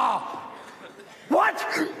bar! What?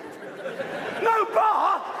 No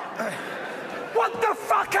bar? What the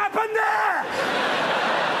fuck happened there?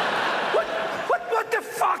 What the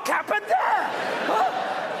fuck happened there? Huh?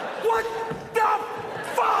 What the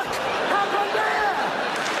fuck happened there?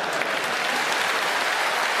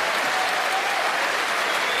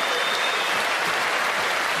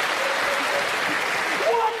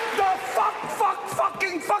 What the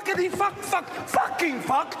fucking fuckity fuck fucking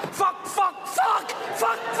fuck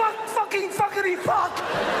fucking fuckity fuck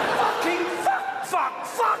fucking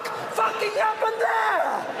fuck fucking happened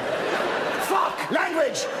there? Fuck.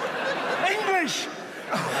 Language! English!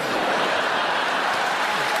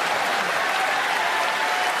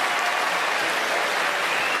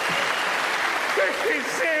 This is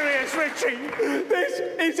serious, Richie. This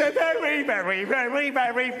is a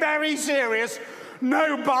very serious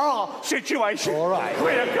no-bar situation. All right.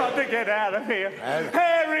 We have got to get out of here.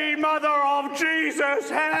 Hairy Mother of Jesus,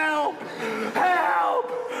 help!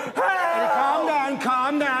 Help! Help!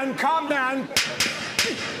 Calm down. Calm down.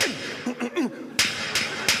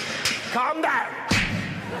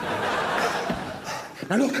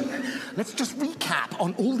 Now look, let's just recap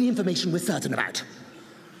on all the information we're certain about.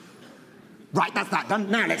 Right, that's that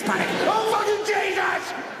done. Now let's panic. Oh, fucking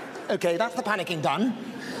Jesus! Okay, that's the panicking done.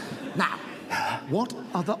 Now, what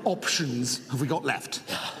other options have we got left?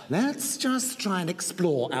 Let's just try and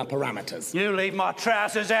explore our parameters. You leave my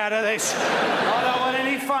trousers out of this. I don't want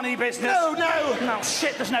any funny business. No. No,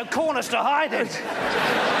 shit, there's no corners to hide in.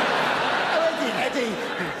 Oh,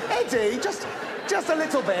 Eddie, just a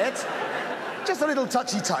little bit. Just a little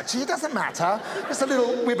touchy-touchy, it doesn't matter. Just a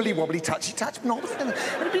little wibbly-wobbly touchy-touch.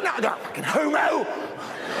 It'd be no fucking homo.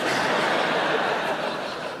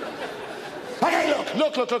 Okay,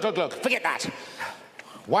 look. Forget that.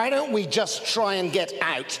 Why don't we just try and get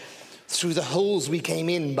out through the holes we came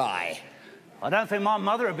in by? I don't think my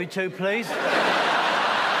mother would be too pleased.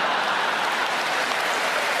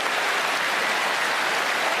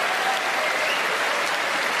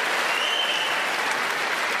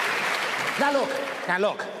 Now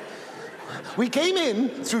look. We came in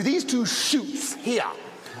through these two chutes here.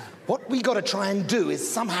 What we gotta try and do is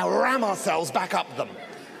somehow ram ourselves back up them.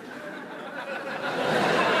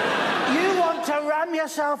 You sewn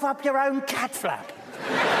yourself up your own cat flap?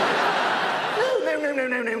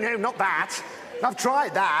 No, not that. I've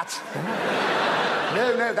tried that.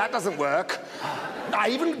 No, that doesn't work.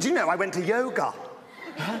 Do you know, I went to yoga.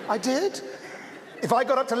 I did. If I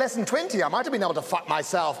got up to lesson 20, I might have been able to fuck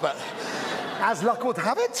myself, but as luck would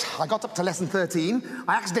have it, I got up to lesson 13,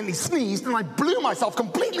 I accidentally sneezed and I blew myself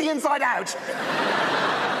completely inside out.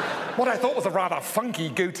 What I thought was a rather funky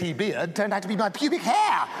goatee beard turned out to be my pubic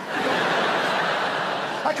hair.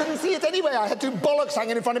 I couldn't see it anyway. I had two bollocks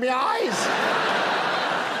hanging in front of my eyes.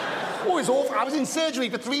 Oh, it was awful. I was in surgery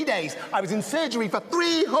for 3 days. I was in surgery for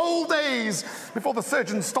 3 whole days before the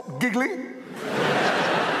surgeon stopped giggling.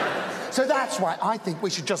 So that's why I think we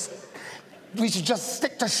should just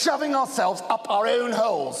stick to shoving ourselves up our own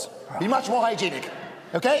holes. Be much more hygienic.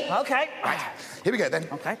 Okay? Okay. Right. Here we go then.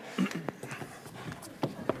 Okay.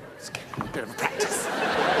 Let's get a bit of a practice.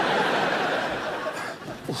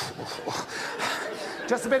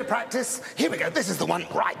 Just a bit of practice. Here we go. This is the one.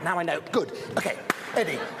 Right, now I know. Good. Okay.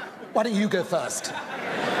 Eddie, why don't you go first?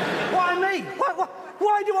 Why me?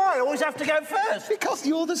 Why do I always have to go first? Because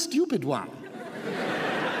you're the stupid one.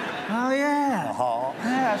 Oh, yeah. Uh-huh.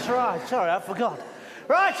 Yeah, that's right. Sorry, I forgot.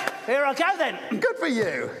 Right, here I go then. Good for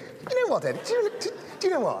you. You know what, Eddie? Do you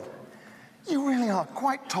know what? You really are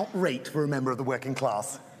quite top rate for a member of the working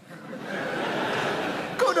class.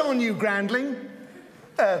 Good on you, Grandling.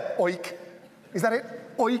 Oik. Is that it?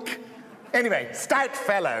 Oik. Anyway, stout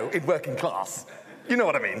fellow in working class. You know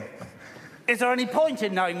what I mean. Is there any point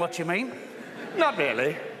in knowing what you mean? Not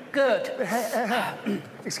really. Good.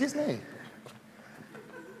 Excuse me.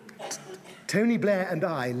 Tony Blair and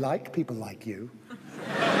I like people like you.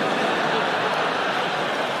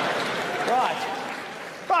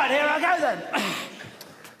 Right, here I go then.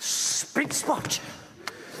 Spit spot.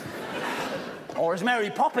 Or as Mary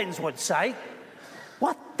Poppins would say,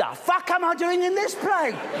 what the fuck am I doing in this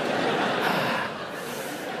play?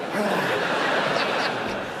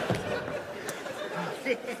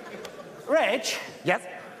 Reg? Yes?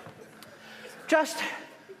 Just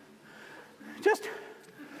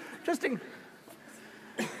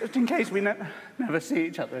in case we never see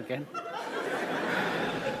each other again.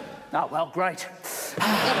 Oh, well, great.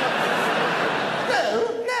 No.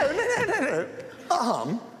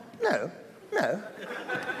 No,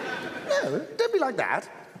 don't be like that.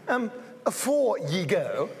 Afore ye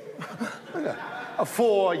go.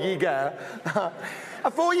 Afore ye go.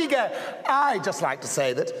 Afore ye go, I'd just like to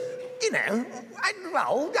say that, you know, I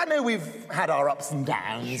know we've had our ups and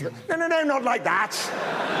downs, but no, not like that.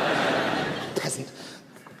 Peasant.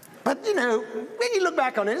 But, you know, when you look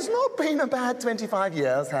back on it, it's not been a bad 25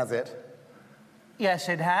 years, has it? Yes,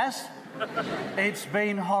 it has. It's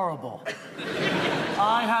been horrible.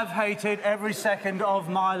 I have hated every second of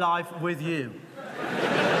my life with you.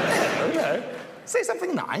 No. Say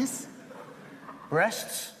something nice.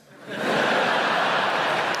 Breasts?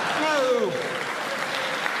 No.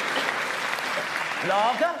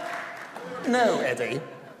 Lager? No, Eddie.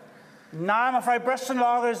 No, I'm afraid breasts and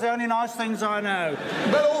lager is the only nice things I know.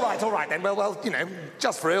 Well, all right then. Well, you know,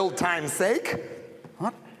 just for old time's sake.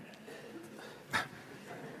 What?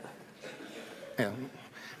 Yeah.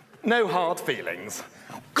 No hard feelings.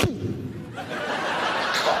 No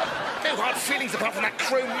hard feelings apart from that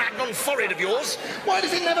Cro-Magnon forehead of yours. Why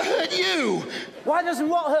does it never hurt you? Why doesn't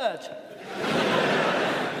what hurt?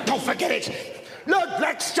 Oh, forget it. Look,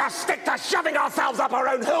 let's just stick to shoving ourselves up our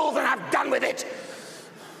own holes and have done with it.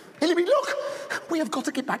 Hilary, look, we have got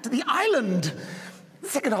to get back to the island. The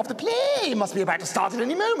second half of the play must be about to start at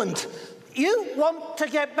any moment. You want to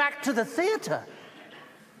get back to the theatre?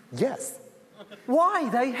 Yes. Why?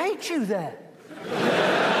 They hate you there.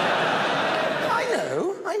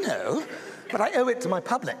 I know, but I owe it to my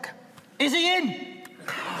public. Is he in?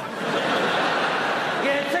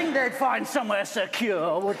 You'd think they'd find somewhere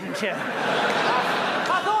secure, wouldn't you?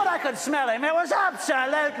 I thought I could smell him. It was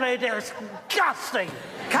absolutely disgusting.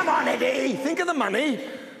 Come on, Eddie, think of the money.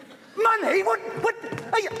 Money? What?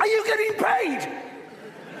 Are you getting paid?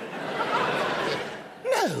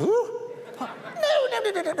 No,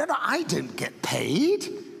 I don't get paid.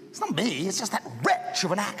 It's not me, it's just that wretch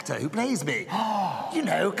of an actor who plays me. You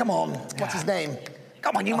know, come on, what's his name?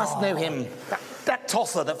 Come on, you must know him. That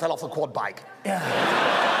tosser that fell off the quad bike. Yeah.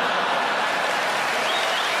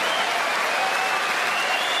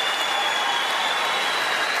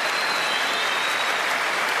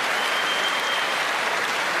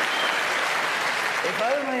 If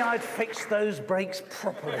only I'd fixed those brakes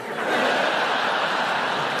properly.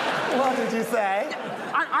 What did you say?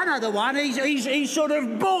 I I know the one. He's sort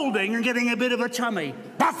of balding and getting a bit of a tummy.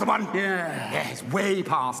 That's the one. Yeah. Yeah, he's way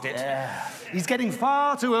past it. Yeah. He's getting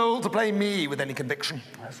far too old to play me with any conviction.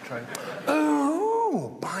 That's true.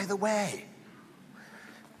 Oh, by the way,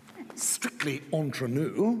 strictly entre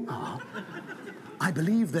nous, I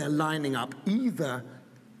believe they're lining up either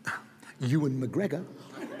Ewan McGregor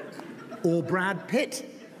or Brad Pitt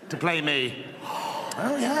to play me.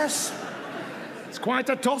 Oh, yes. It's quite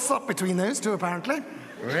a toss-up between those two, apparently.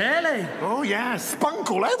 Really? Oh, yeah,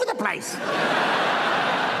 spunk all over the place.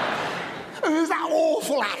 Who's that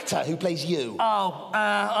awful actor who plays you?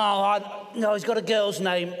 No, he's got a girl's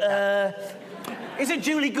name. Is it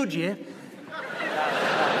Julie Goodyear?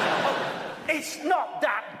 It's not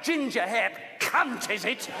that ginger-haired cunt, is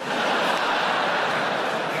it?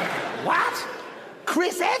 What?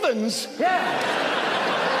 Chris Evans? Yeah.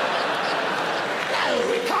 No,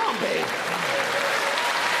 it can't be.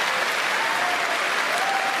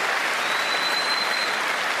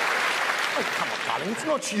 Oh, come on, darling, it's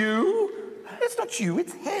not you. It's not you,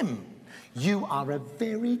 it's him. You are a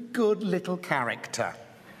very good little character.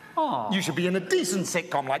 Oh. You should be in a decent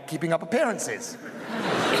sitcom like Keeping Up Appearances.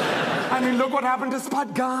 I mean, look what happened to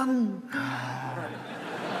Spud Gunn.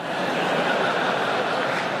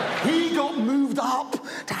 He got moved up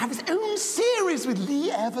to have his own series with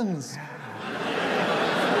Lee Evans.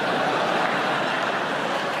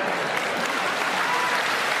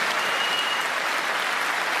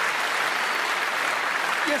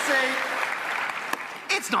 You see,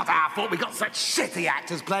 it's not our fault we got such shitty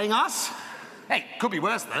actors playing us. Hey, could be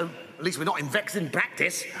worse, though. At least we're not in Vex in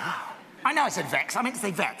practice. I know I said Vex. I meant to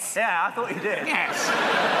say Vets. Yeah, I thought you did. Yes.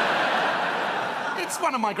 It's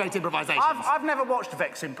one of my great improvisations. I've never watched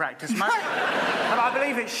Vex in practice, mate. But I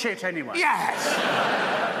believe it's shit anyway. Yes.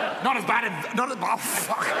 Not as bad as... Not as... Oh,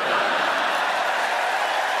 fuck.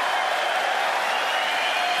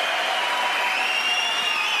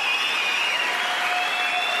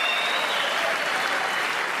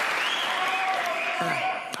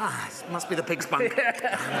 It must be the pig spunk.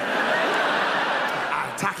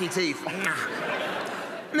 Tacky teeth.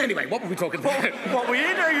 Anyway, what were we talking about? What were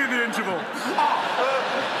you doing in the interval?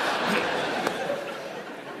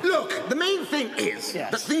 Look, the main thing is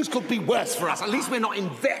that things could be worse for us. At least we're not in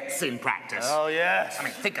Vets in practice. Oh, yes. I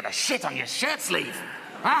mean, think of the shit on your shirt sleeve.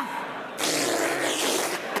 Huh?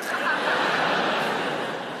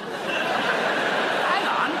 Hang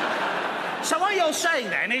on. So what you're saying,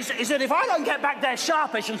 then, is that if I don't get back there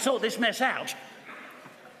sharpish and sort this mess out,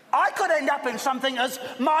 I could end up in something as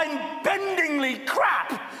mind-bendingly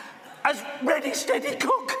crap as Ready, Steady,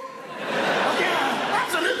 Cook. Yeah,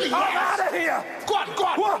 absolutely, yes. I'm out of here. Go on, go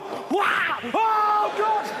on. Wow. Oh,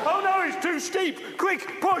 God. Oh, no, it's too steep.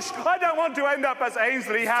 Quick, push. I don't want to end up as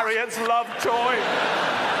Ainsley Harriet's love toy.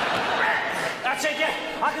 That's it, yeah.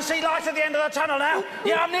 I can see light at the end of the tunnel now.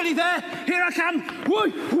 Yeah, I'm nearly there. Here I come.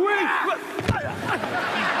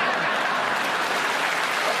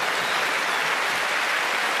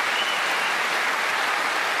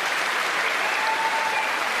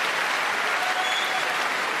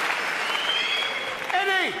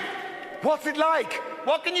 Eddie, what's it like?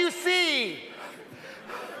 What can you see?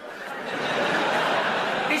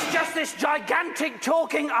 It's just this gigantic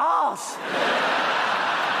talking arse.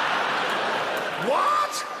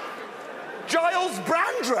 What? Giles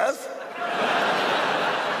Brandreth?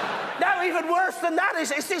 No, even worse than that is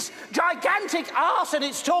it's this gigantic arse and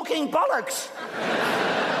it's talking bollocks.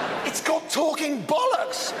 It's got talking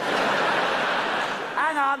bollocks.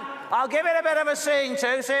 Hang on, I'll give it a bit of a sing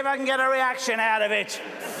to, see if I can get a reaction out of it.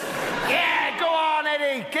 Yeah, go on,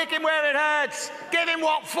 Eddie. Kick him where it hurts. Give him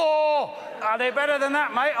what for. I'll do better than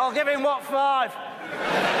that, mate. I'll give him what 5.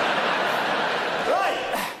 Right.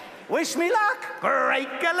 Wish me luck.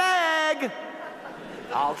 Break a leg.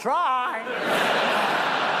 I'll try.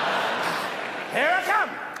 Here I come.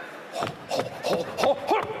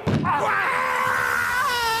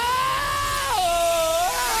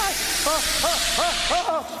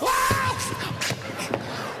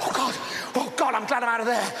 Oh, God, I'm glad I'm out of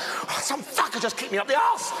there. Some fucker just kicked me up the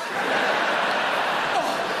arse.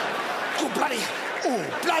 Oh, bloody. Oh,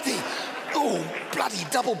 bloody. Oh, bloody,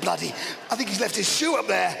 double bloody. I think he's left his shoe up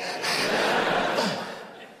there.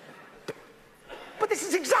 But this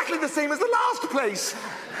is exactly the same as the last place.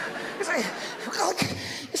 It's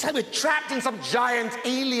like we're trapped in some giant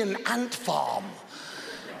alien ant farm.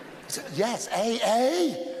 Yes,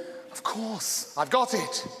 AA. Of course, I've got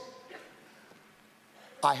it.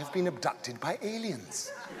 I have been abducted by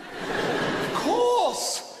aliens. Of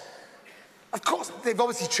course! Of course, they've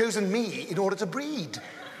obviously chosen me in order to breed.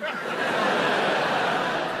 Of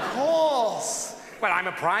course! Well, I'm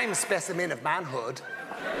a prime specimen of manhood.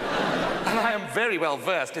 And I am very well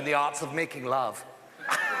versed in the arts of making love.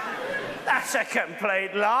 That's a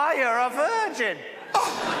complete lie. You're a virgin.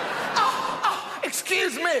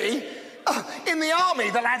 Excuse me? In the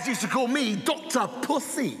army, the lads used to call me Dr.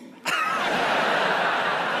 Pussy.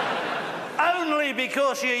 Only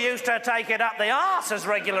because you used to take it up the arse as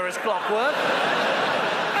regular as clockwork.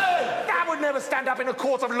 That would never stand up in a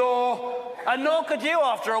court of law. And nor could you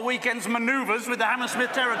after a weekend's manoeuvres with the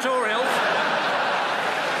Hammersmith Territorials.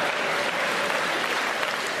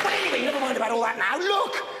 But anyway, never mind about all that now.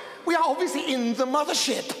 Look, we are obviously in the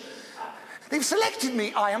mothership. They've selected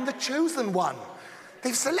me. I am the chosen one.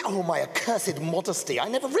 They've selected... Oh, my accursed modesty. I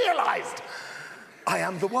never realised. I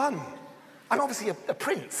am the one. I'm obviously a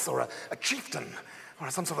prince or a chieftain or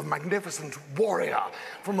some sort of magnificent warrior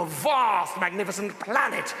from a vast, magnificent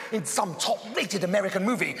planet in some top-rated American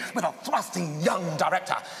movie with a thrusting young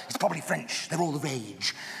director. He's probably French. They're all the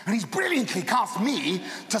rage. And he's brilliantly cast me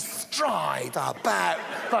to stride about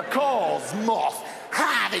the cosmos,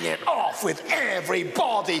 having it off with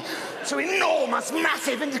everybody to enormous,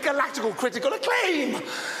 massive, intergalactical critical acclaim.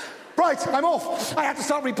 Right, I'm off. I have to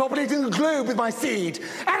start repopulating the globe with my seed.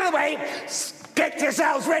 Out of the way. Get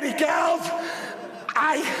yourselves ready, girls.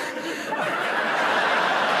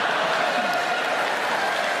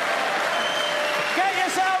 Get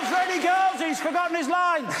yourselves ready, girls. He's forgotten his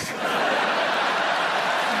lines.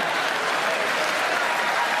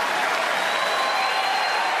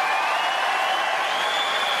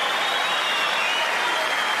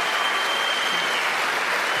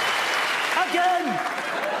 Again.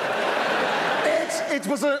 It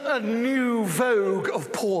was a new vogue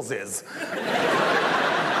of pauses.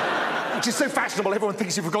 Which is so fashionable, everyone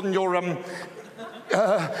thinks you've forgotten your, fucking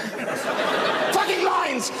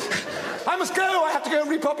lines! I must go, I have to go and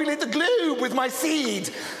repopulate the globe with my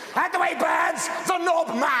seed. Out the way, birds! The knob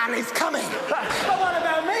man is coming! But what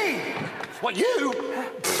about me? What, you?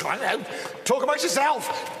 I don't know. Talk amongst yourself.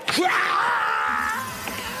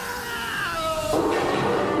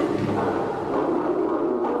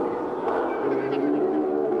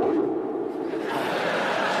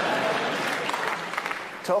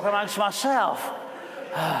 Talk amongst myself.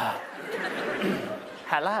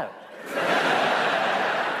 Hello.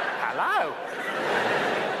 Hello.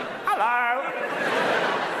 Hello.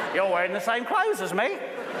 You're wearing the same clothes as me.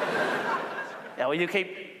 Yeah, well, you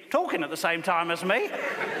keep talking at the same time as me.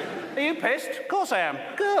 Are you pissed? Of course I am.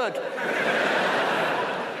 Good.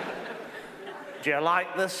 Do you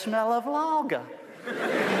like the smell of lager?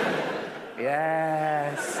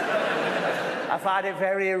 Yes. I find it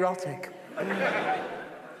very erotic.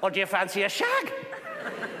 Or do you fancy a shag?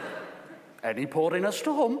 Any port in a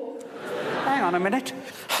storm? Hang on a minute.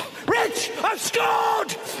 Rich, I've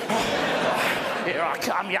scored! Here I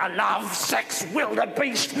come, you love, sex,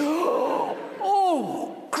 wildebeest.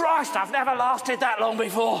 Oh, Christ, I've never lasted that long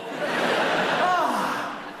before.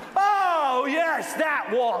 Oh, yes, that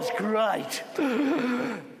was great.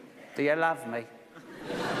 Do you love me?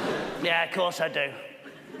 Yeah, of course I do.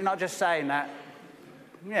 You're not just saying that.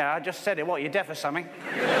 Yeah, I just said it. What, you deaf or something?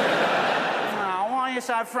 Oh, why are you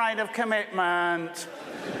so afraid of commitment?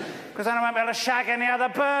 Because then I won't be able to shag any other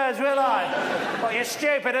birds, will I? Well, you're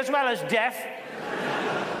stupid as well as deaf.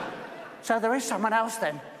 So there is someone else,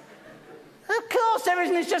 then? Of course there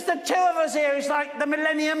isn't. It's just the two of us here. It's like the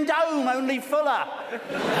Millennium Dome, only fuller.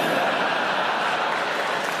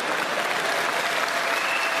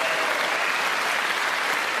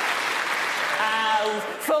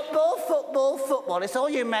 Football, football, football. It's all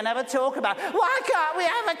you men ever talk about. Why can't we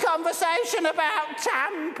have a conversation about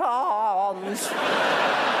tampons?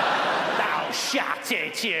 Oh, shut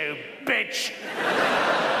it, you bitch.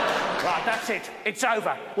 Right, that's it. It's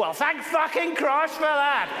over. Well, thank fucking Christ for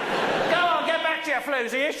that. Go on, get back to your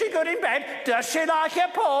floozy. Is she good in bed? Does she like your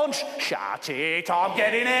paunch? Shut it, I'm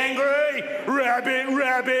getting angry. Rabbit,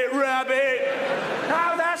 rabbit, rabbit.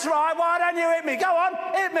 Oh, that's right. Why don't you hit me? Go on,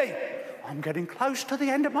 hit me. I'm getting close to the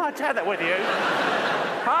end of my tether with you.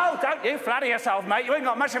 Oh, don't you flatter yourself, mate. You ain't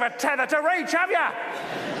got much of a tether to reach, have you?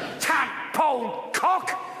 Tampole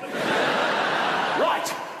cock.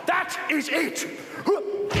 Right, that is it.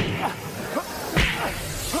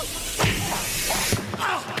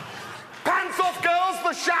 Pants off, girls!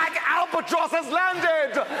 The shag albatross has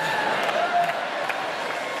landed!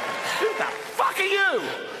 Who the fuck are you?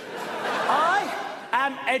 I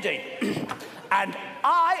am Eddie. And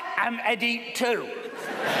I am Eddie too.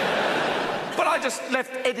 But I just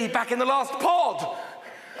left Eddie back in the last pod.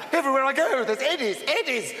 Everywhere I go, there's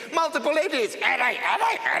Eddies, multiple Eddies. Eddie.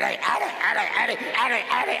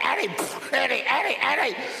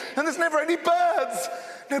 And there's never any birds.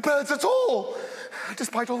 No birds at all.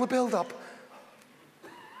 despite all the build-up.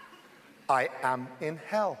 I am in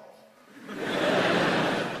hell.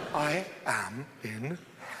 I am in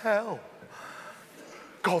hell.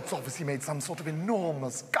 God's obviously made some sort of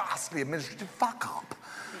enormous, ghastly administrative fuck-up.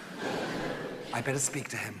 I better speak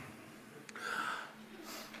to him.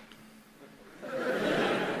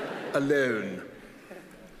 Alone.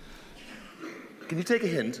 Can you take a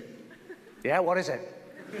hint? Yeah, what is it?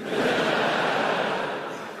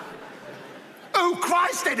 Oh,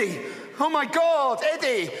 Christ, Eddie! Oh, my God,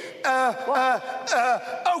 Eddie!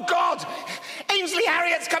 Oh, God! Ainsley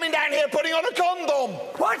Harriet's coming down here putting on a condom!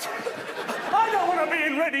 What? I don't want to be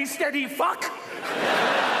in ready, steady, fuck!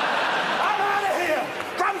 I'm out of here!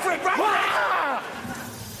 Run for it, run for it!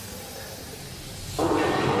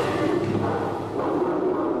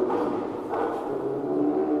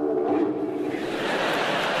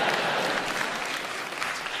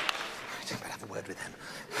 I better have a word with him.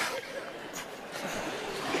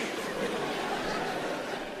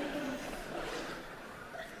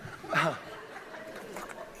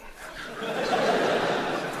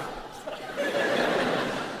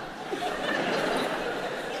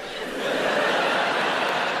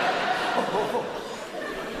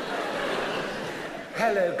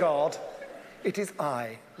 Hello, God. It is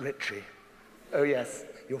I, Richie. Oh, yes,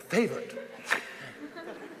 your favourite.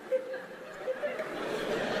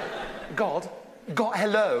 God? God,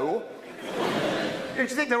 hello? Don't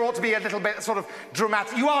you think there ought to be a little bit sort of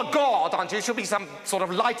dramatic... You are God, aren't you? There should be some sort of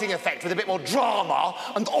lighting effect with a bit more drama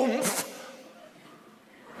and oomph.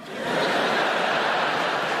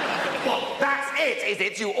 Well, that's it, is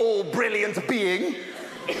it, you all-brilliant being?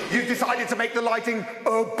 You've decided to make the lighting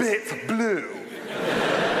a bit blue.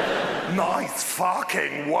 Nice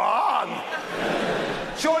fucking one!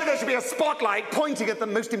 Surely there should be a spotlight pointing at the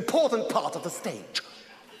most important part of the stage.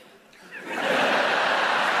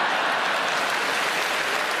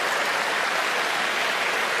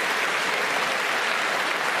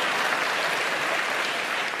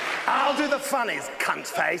 I'll do the funnies, cunt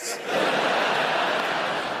face.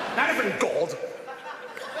 Now, even God.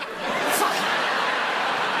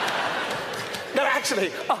 No,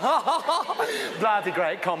 actually, bloody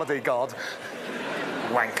great comedy, God.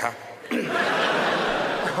 Wanker.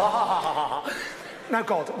 Now,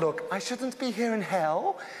 God, look, I shouldn't be here in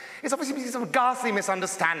hell. It's obviously some ghastly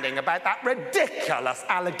misunderstanding about that ridiculous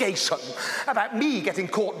allegation about me getting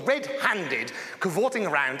caught red-handed cavorting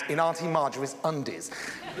around in Auntie Marjorie's undies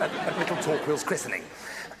at Little Torquil's christening.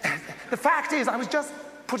 The fact is, I was just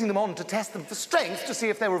putting them on to test them for strength to see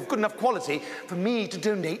if they were of good enough quality for me to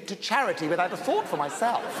donate to charity without a thought for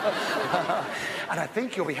myself. And I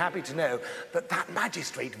think you'll be happy to know that that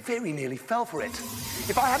magistrate very nearly fell for it.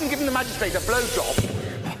 If I hadn't given the magistrate a blowjob...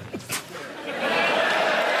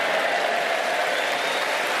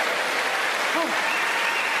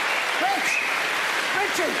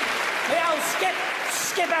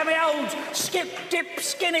 Skip, dip,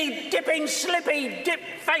 skinny, dipping, slippy, dip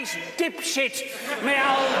face, dip shit. Me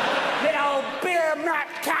old beer mat,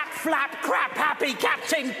 cat flap, crap happy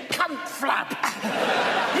captain, cunt flap.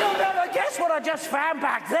 You'll never guess what I just found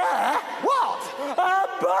back there. What? A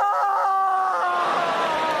bar!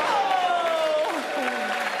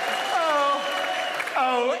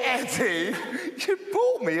 Oh, Eddie, you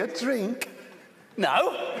bought me a drink.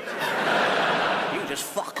 No. You just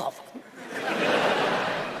fuck off.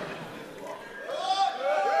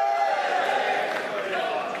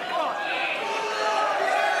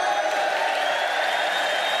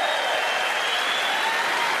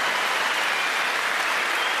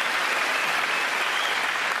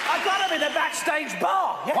 In a backstage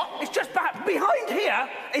bar. Yeah? What? It's just behind here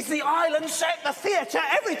is the island set, the theatre,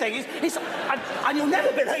 everything. And you'll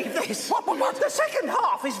never believe this. What? The second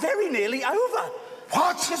half is very nearly over.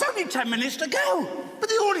 What? There's only 10 minutes to go. But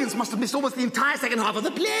the audience must have missed almost the entire second half of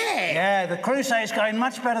the play. Yeah, the crusade's going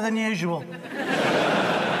much better than usual.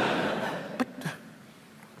 But...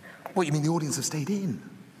 What, you mean the audience have stayed in?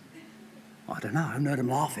 I don't know, I haven't heard them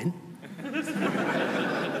laughing.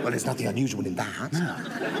 Well, there's nothing unusual in that. No.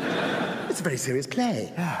 It's a very serious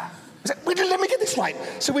play. Yeah. Wait, let me get this right.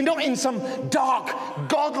 So we're not in some dark,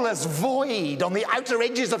 godless void on the outer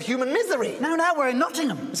edges of human misery? No, we're in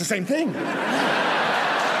Nottingham. It's the same thing.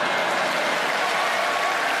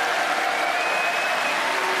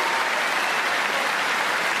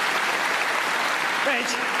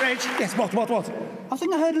 Reg. Yes, what? I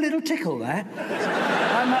think I heard a little tickle there.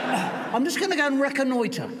 I'm just going to go and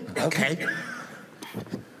reconnoitre. OK.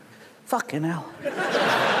 Fucking hell.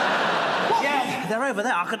 Yeah, they're over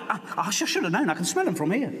there. I should have known. I can smell them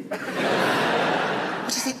from here.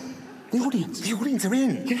 What is it? The audience. The audience are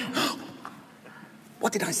in? Yeah.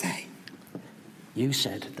 What did I say? You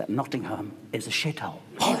said that Nottingham is a shithole.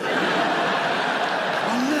 Oh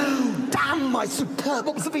no! Damn my superb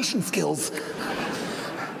observation skills.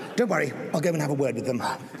 Don't worry, I'll go and have a word with them.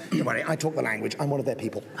 Don't worry, I talk the language. I'm one of their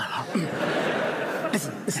people.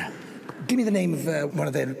 Listen. Give me the name of one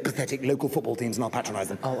of their pathetic local football teams and I'll patronise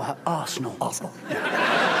them. Oh, Arsenal. Arsenal.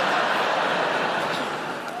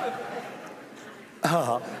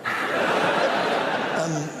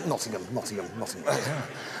 Nottingham.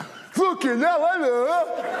 Fucking hell, hello!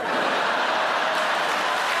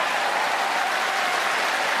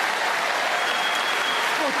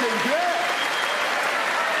 Fucking great!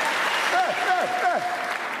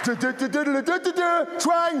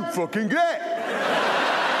 Twang! Fucking great!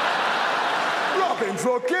 Robin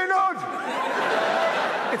fucking Hood!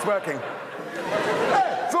 It's working.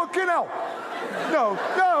 Hey, fucking hell! No,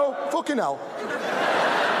 fucking hell.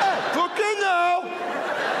 Hey, fucking hell!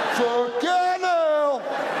 Fucking hell!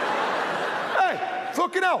 Hey,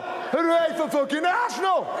 fucking hell! Hooray for fucking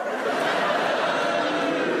Arsenal!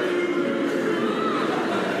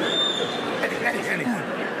 Eddie.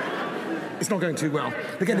 It's not going too well.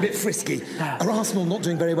 They're getting a bit frisky. Are Arsenal not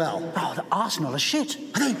doing very well? Oh, the Arsenal are shit.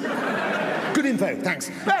 Are they? Good info, thanks.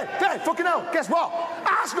 Hey, fucking hell, guess what?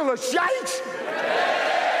 Arsenal are shite!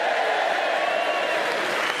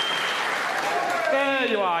 There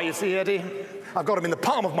you are, you see, Eddie. I've got him in the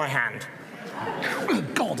palm of my hand. Oh,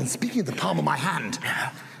 God, and speaking of the palm of my hand,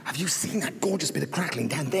 have you seen that gorgeous bit of crackling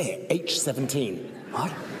down there? H17.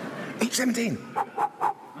 What? H17.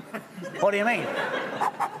 What do you mean?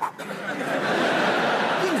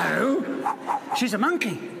 You know. She's a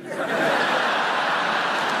monkey.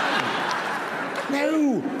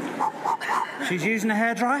 No. She's using a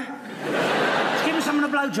hairdryer? She's giving someone a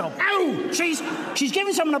blowjob. No. She's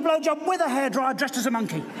giving someone a blowjob with a hairdryer dressed as a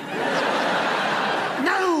monkey.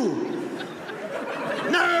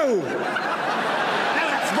 No,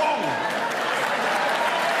 that's wrong.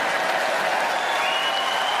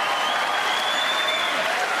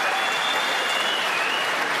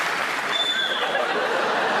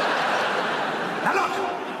 Now look,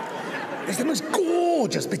 there's the most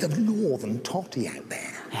gorgeous bit of northern totty out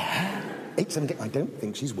there. Yeah? H17, I don't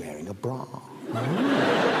think she's wearing a bra.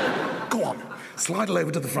 Go on, slide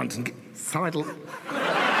over to the front and sidle.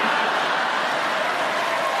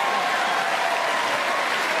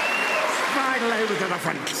 Over to the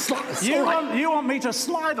front. You want me to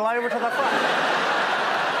slide over to the front?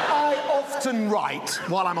 I often write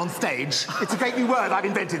while I'm on stage. It's a great new word I've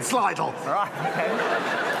invented, slidle. Right,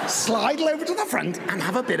 okay. Slidle over to the front and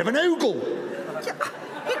have a bit of an ogle.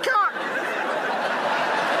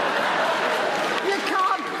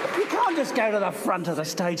 You can't just go to the front of the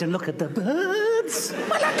stage and look at the birds.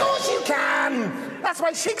 Well, of course you can. That's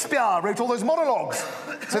why Shakespeare wrote all those monologues.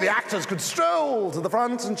 So the actors could stroll to the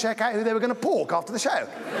front and check out who they were going to pork after the show.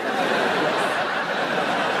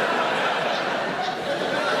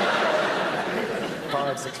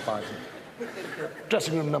 565.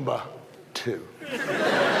 Dressing room number 2.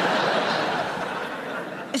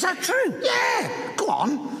 Is that true? Yeah. Go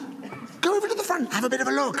on. Go over to the front. Have a bit of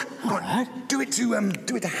a look. All right. Do it to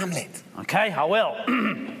Hamlet. Okay, I will.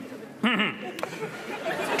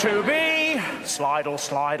 To be slidle.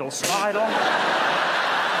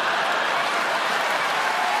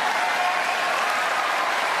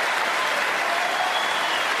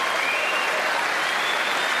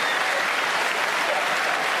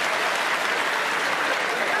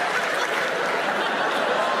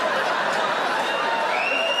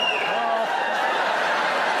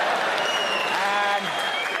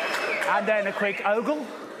 And then a quick ogle.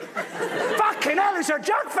 Fucking hell, it's a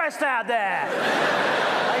jug fest out there!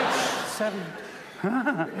 H7.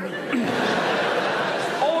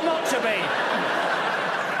 Or not to be.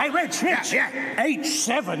 Hey, Rich. Yeah.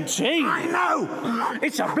 H17. I know.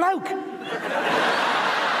 It's a bloke.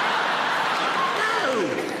 No.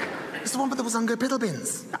 It's the one with the Wazungo piddle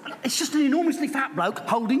bins. It's just an enormously fat bloke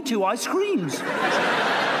holding 2 ice creams.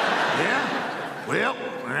 Yeah? Well,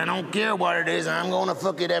 I don't care what it is. I'm going to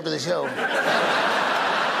fuck it after the show.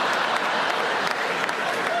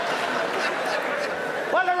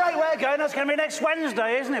 Well, the rate we're going, that's going to be next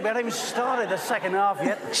Wednesday, isn't it? We haven't even started the second half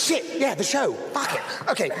yet. Shit, yeah, the show. Fuck it.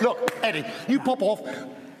 OK, look, Eddie, you pop off.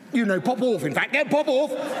 Pop off, in fact. Yeah, pop off.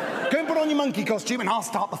 Go and put on your monkey costume and I'll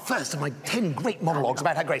start the first of my 10 great monologues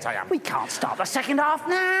about how great I am. We can't start the second half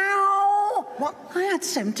now. What? I had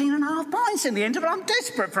 17 and a half pints in the interval. I'm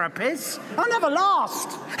desperate for a piss. I'll never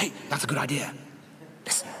last. Hey, that's a good idea.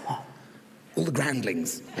 Listen, all the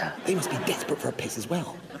groundlings, they must be desperate for a piss as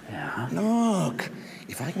well. Yeah? Look,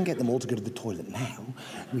 if I can get them all to go to the toilet now,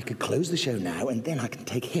 we could close the show now and then I can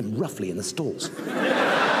take him roughly in the stalls.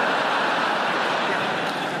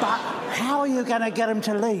 How are you going to get him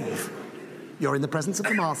to leave? You're in the presence of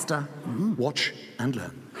the master. Watch and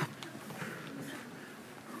learn.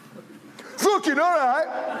 Fucking all right.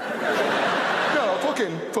 No,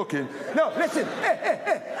 fucking. No, listen.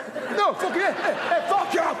 Hey. No, fucking, hey,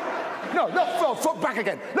 fuck you. No, fuck back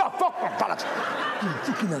again. No, fuck, bollocks.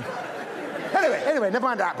 Fucking hell. Anyway, never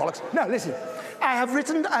mind that, bollocks. No, listen. I have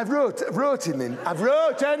fucking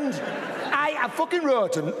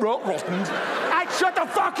rotten. Shut the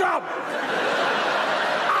fuck up.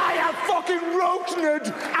 I have fucking rotened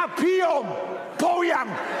a poem.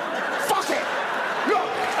 Fuck it. Look,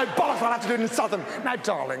 bollocks, I'll have to do it in Southern. Now,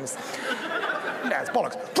 darlings. Yeah, it's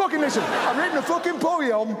bollocks. Fucking listen, I've written a fucking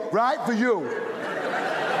poem, right, for you.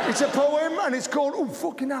 It's a poem, and it's called... Oh,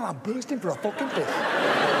 fucking hell, I'm bursting for a fucking piss.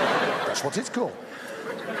 That's what it's called.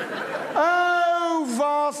 Oh,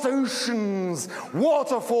 vast oceans,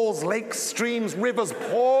 waterfalls, lakes, streams, rivers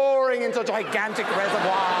pouring into gigantic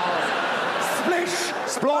reservoirs. Splish,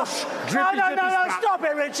 splosh, drippy, No, stop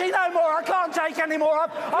it, Richie. No more. I can't take any more.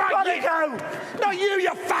 I've got to go. Not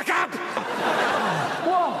you fuck up!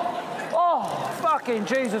 Whoa. Oh, fucking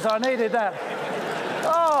Jesus, I needed that.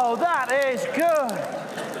 Oh, that is good.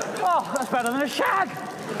 Oh, that's better than a shag.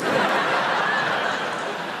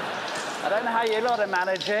 I don't know how you lot are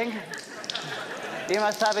managing. You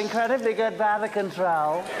must have incredibly good bladder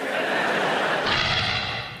control.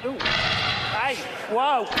 Ooh. Hey,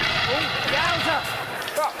 whoa. Ooh, yowza.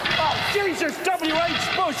 Oh, Jesus,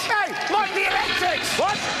 W.H. Bush. Hey, mind the electrics!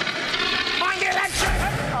 What? Mind the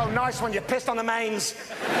electrics! Oh, nice one, you pissed on the mains.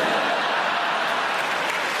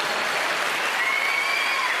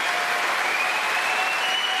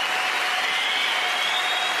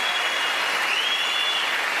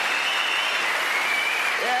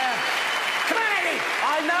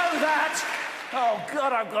 Oh,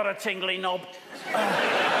 God, I've got a tingly knob.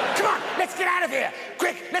 Come on, let's get out of here.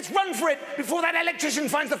 Quick, let's run for it before that electrician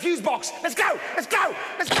finds the fuse box. Let's go.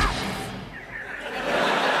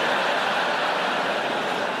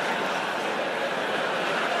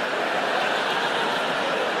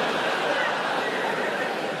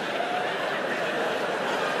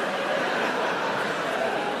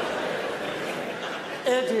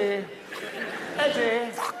 Eddie.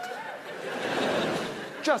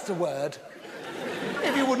 Just a word.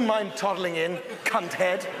 If you wouldn't mind toddling in, cunt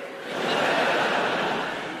head.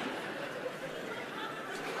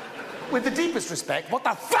 With the deepest respect, what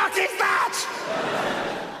the fuck is that?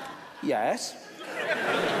 Yes?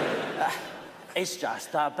 It's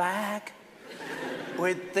just a bag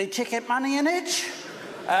with the ticket money in it.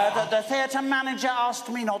 The theatre manager asked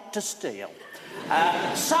me not to steal.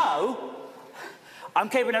 So, I'm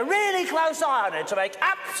keeping a really close eye on it to make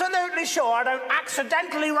absolutely sure I don't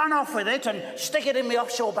accidentally run off with it and stick it in my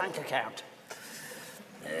offshore bank account.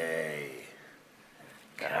 Hey.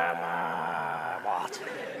 Come on. What?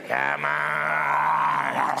 Come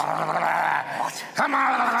on. What? Come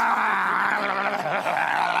on.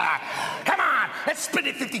 Come on. Let's split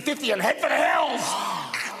it 50-50 and head for the hills.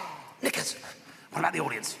 Knickers, what about the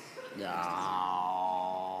audience? No.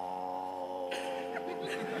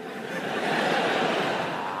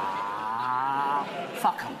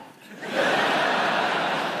 Fuck 'em.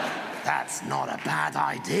 That's not a bad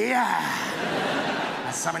idea.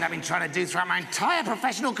 That's something I've been trying to do throughout my entire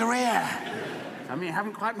professional career. I mean, you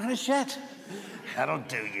haven't quite managed yet. That'll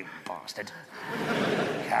do, you bastard.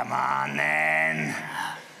 Come on, then.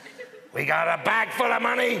 We got a bag full of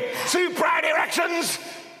money, 2 pride erections,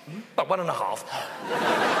 but 1.5.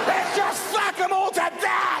 Let's just fuck them all to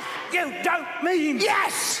death! You don't mean...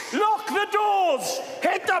 Yes! Lock the doors!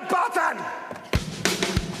 Hit the button!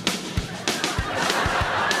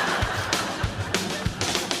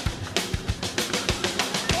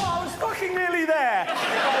 Nearly there.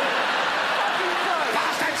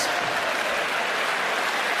 Bastards!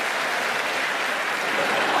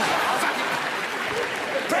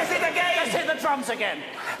 Press it again! Let's hit the drums again.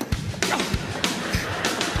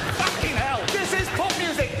 Fucking hell! This is pop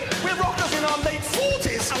music! We're rockers in our late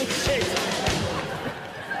 40s! Oh, shit!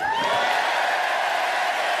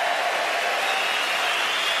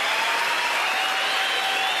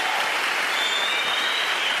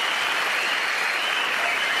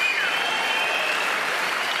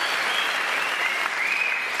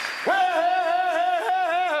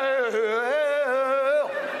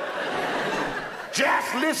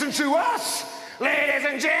 Just listen to us, ladies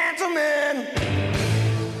and gentlemen.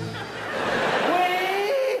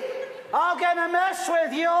 We are gonna mess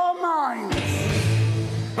with your minds.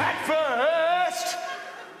 But first,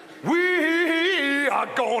 we are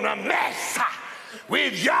gonna mess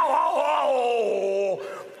with your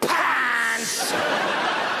pants.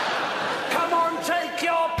 Come on, take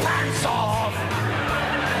your pants off.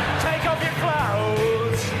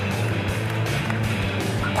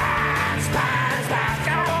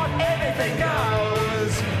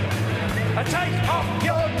 Take off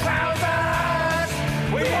your trousers.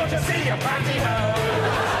 We want to see your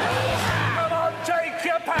pantyhose. Come on, take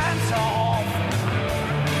your pants off.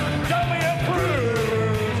 Don't be a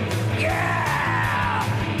prude. Yeah!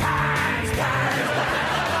 Pants, pants,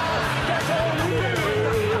 pants. Get on you.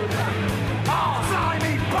 Oh,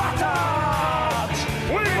 slimy buttocks.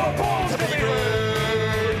 We were born to be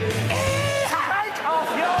rude. Take off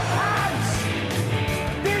your pants.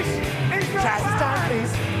 This is your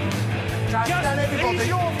pants. Just ease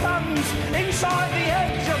your thumbs inside the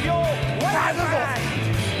edge of your waistband.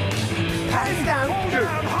 Pants down. Pull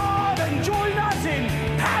down hard and join us in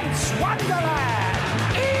Pants Wonderland.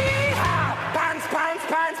 Eeha! Pants, pants,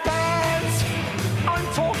 pants, pants. I'm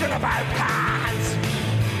talking about pants.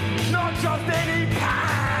 Not just any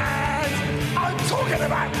pants. I'm talking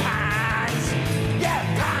about pants. Yeah,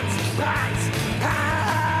 pants, pants,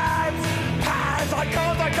 pants, pants. I can't.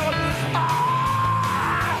 Ah!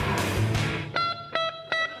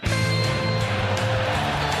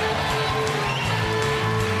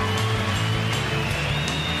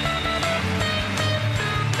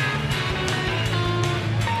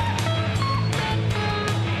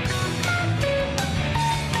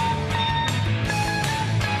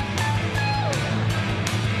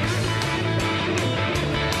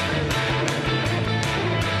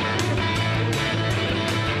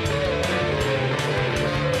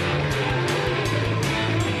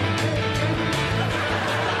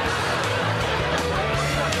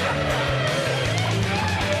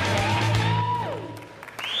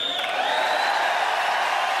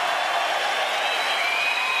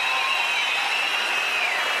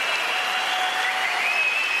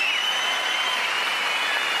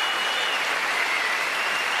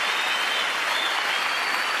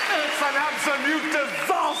 It's an absolute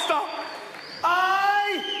disaster.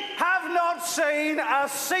 I have not seen a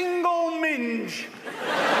single minge.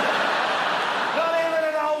 Not even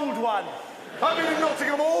an old one. I've been in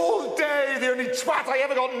Nottingham all day. The only twat I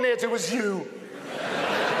ever got near to was you.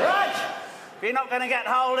 Right. If you're not going to get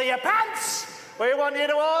hold of your pants, we want you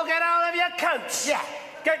to all get hold of your coats. Yeah.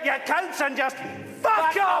 Get your coats and just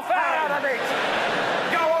fuck off out of it.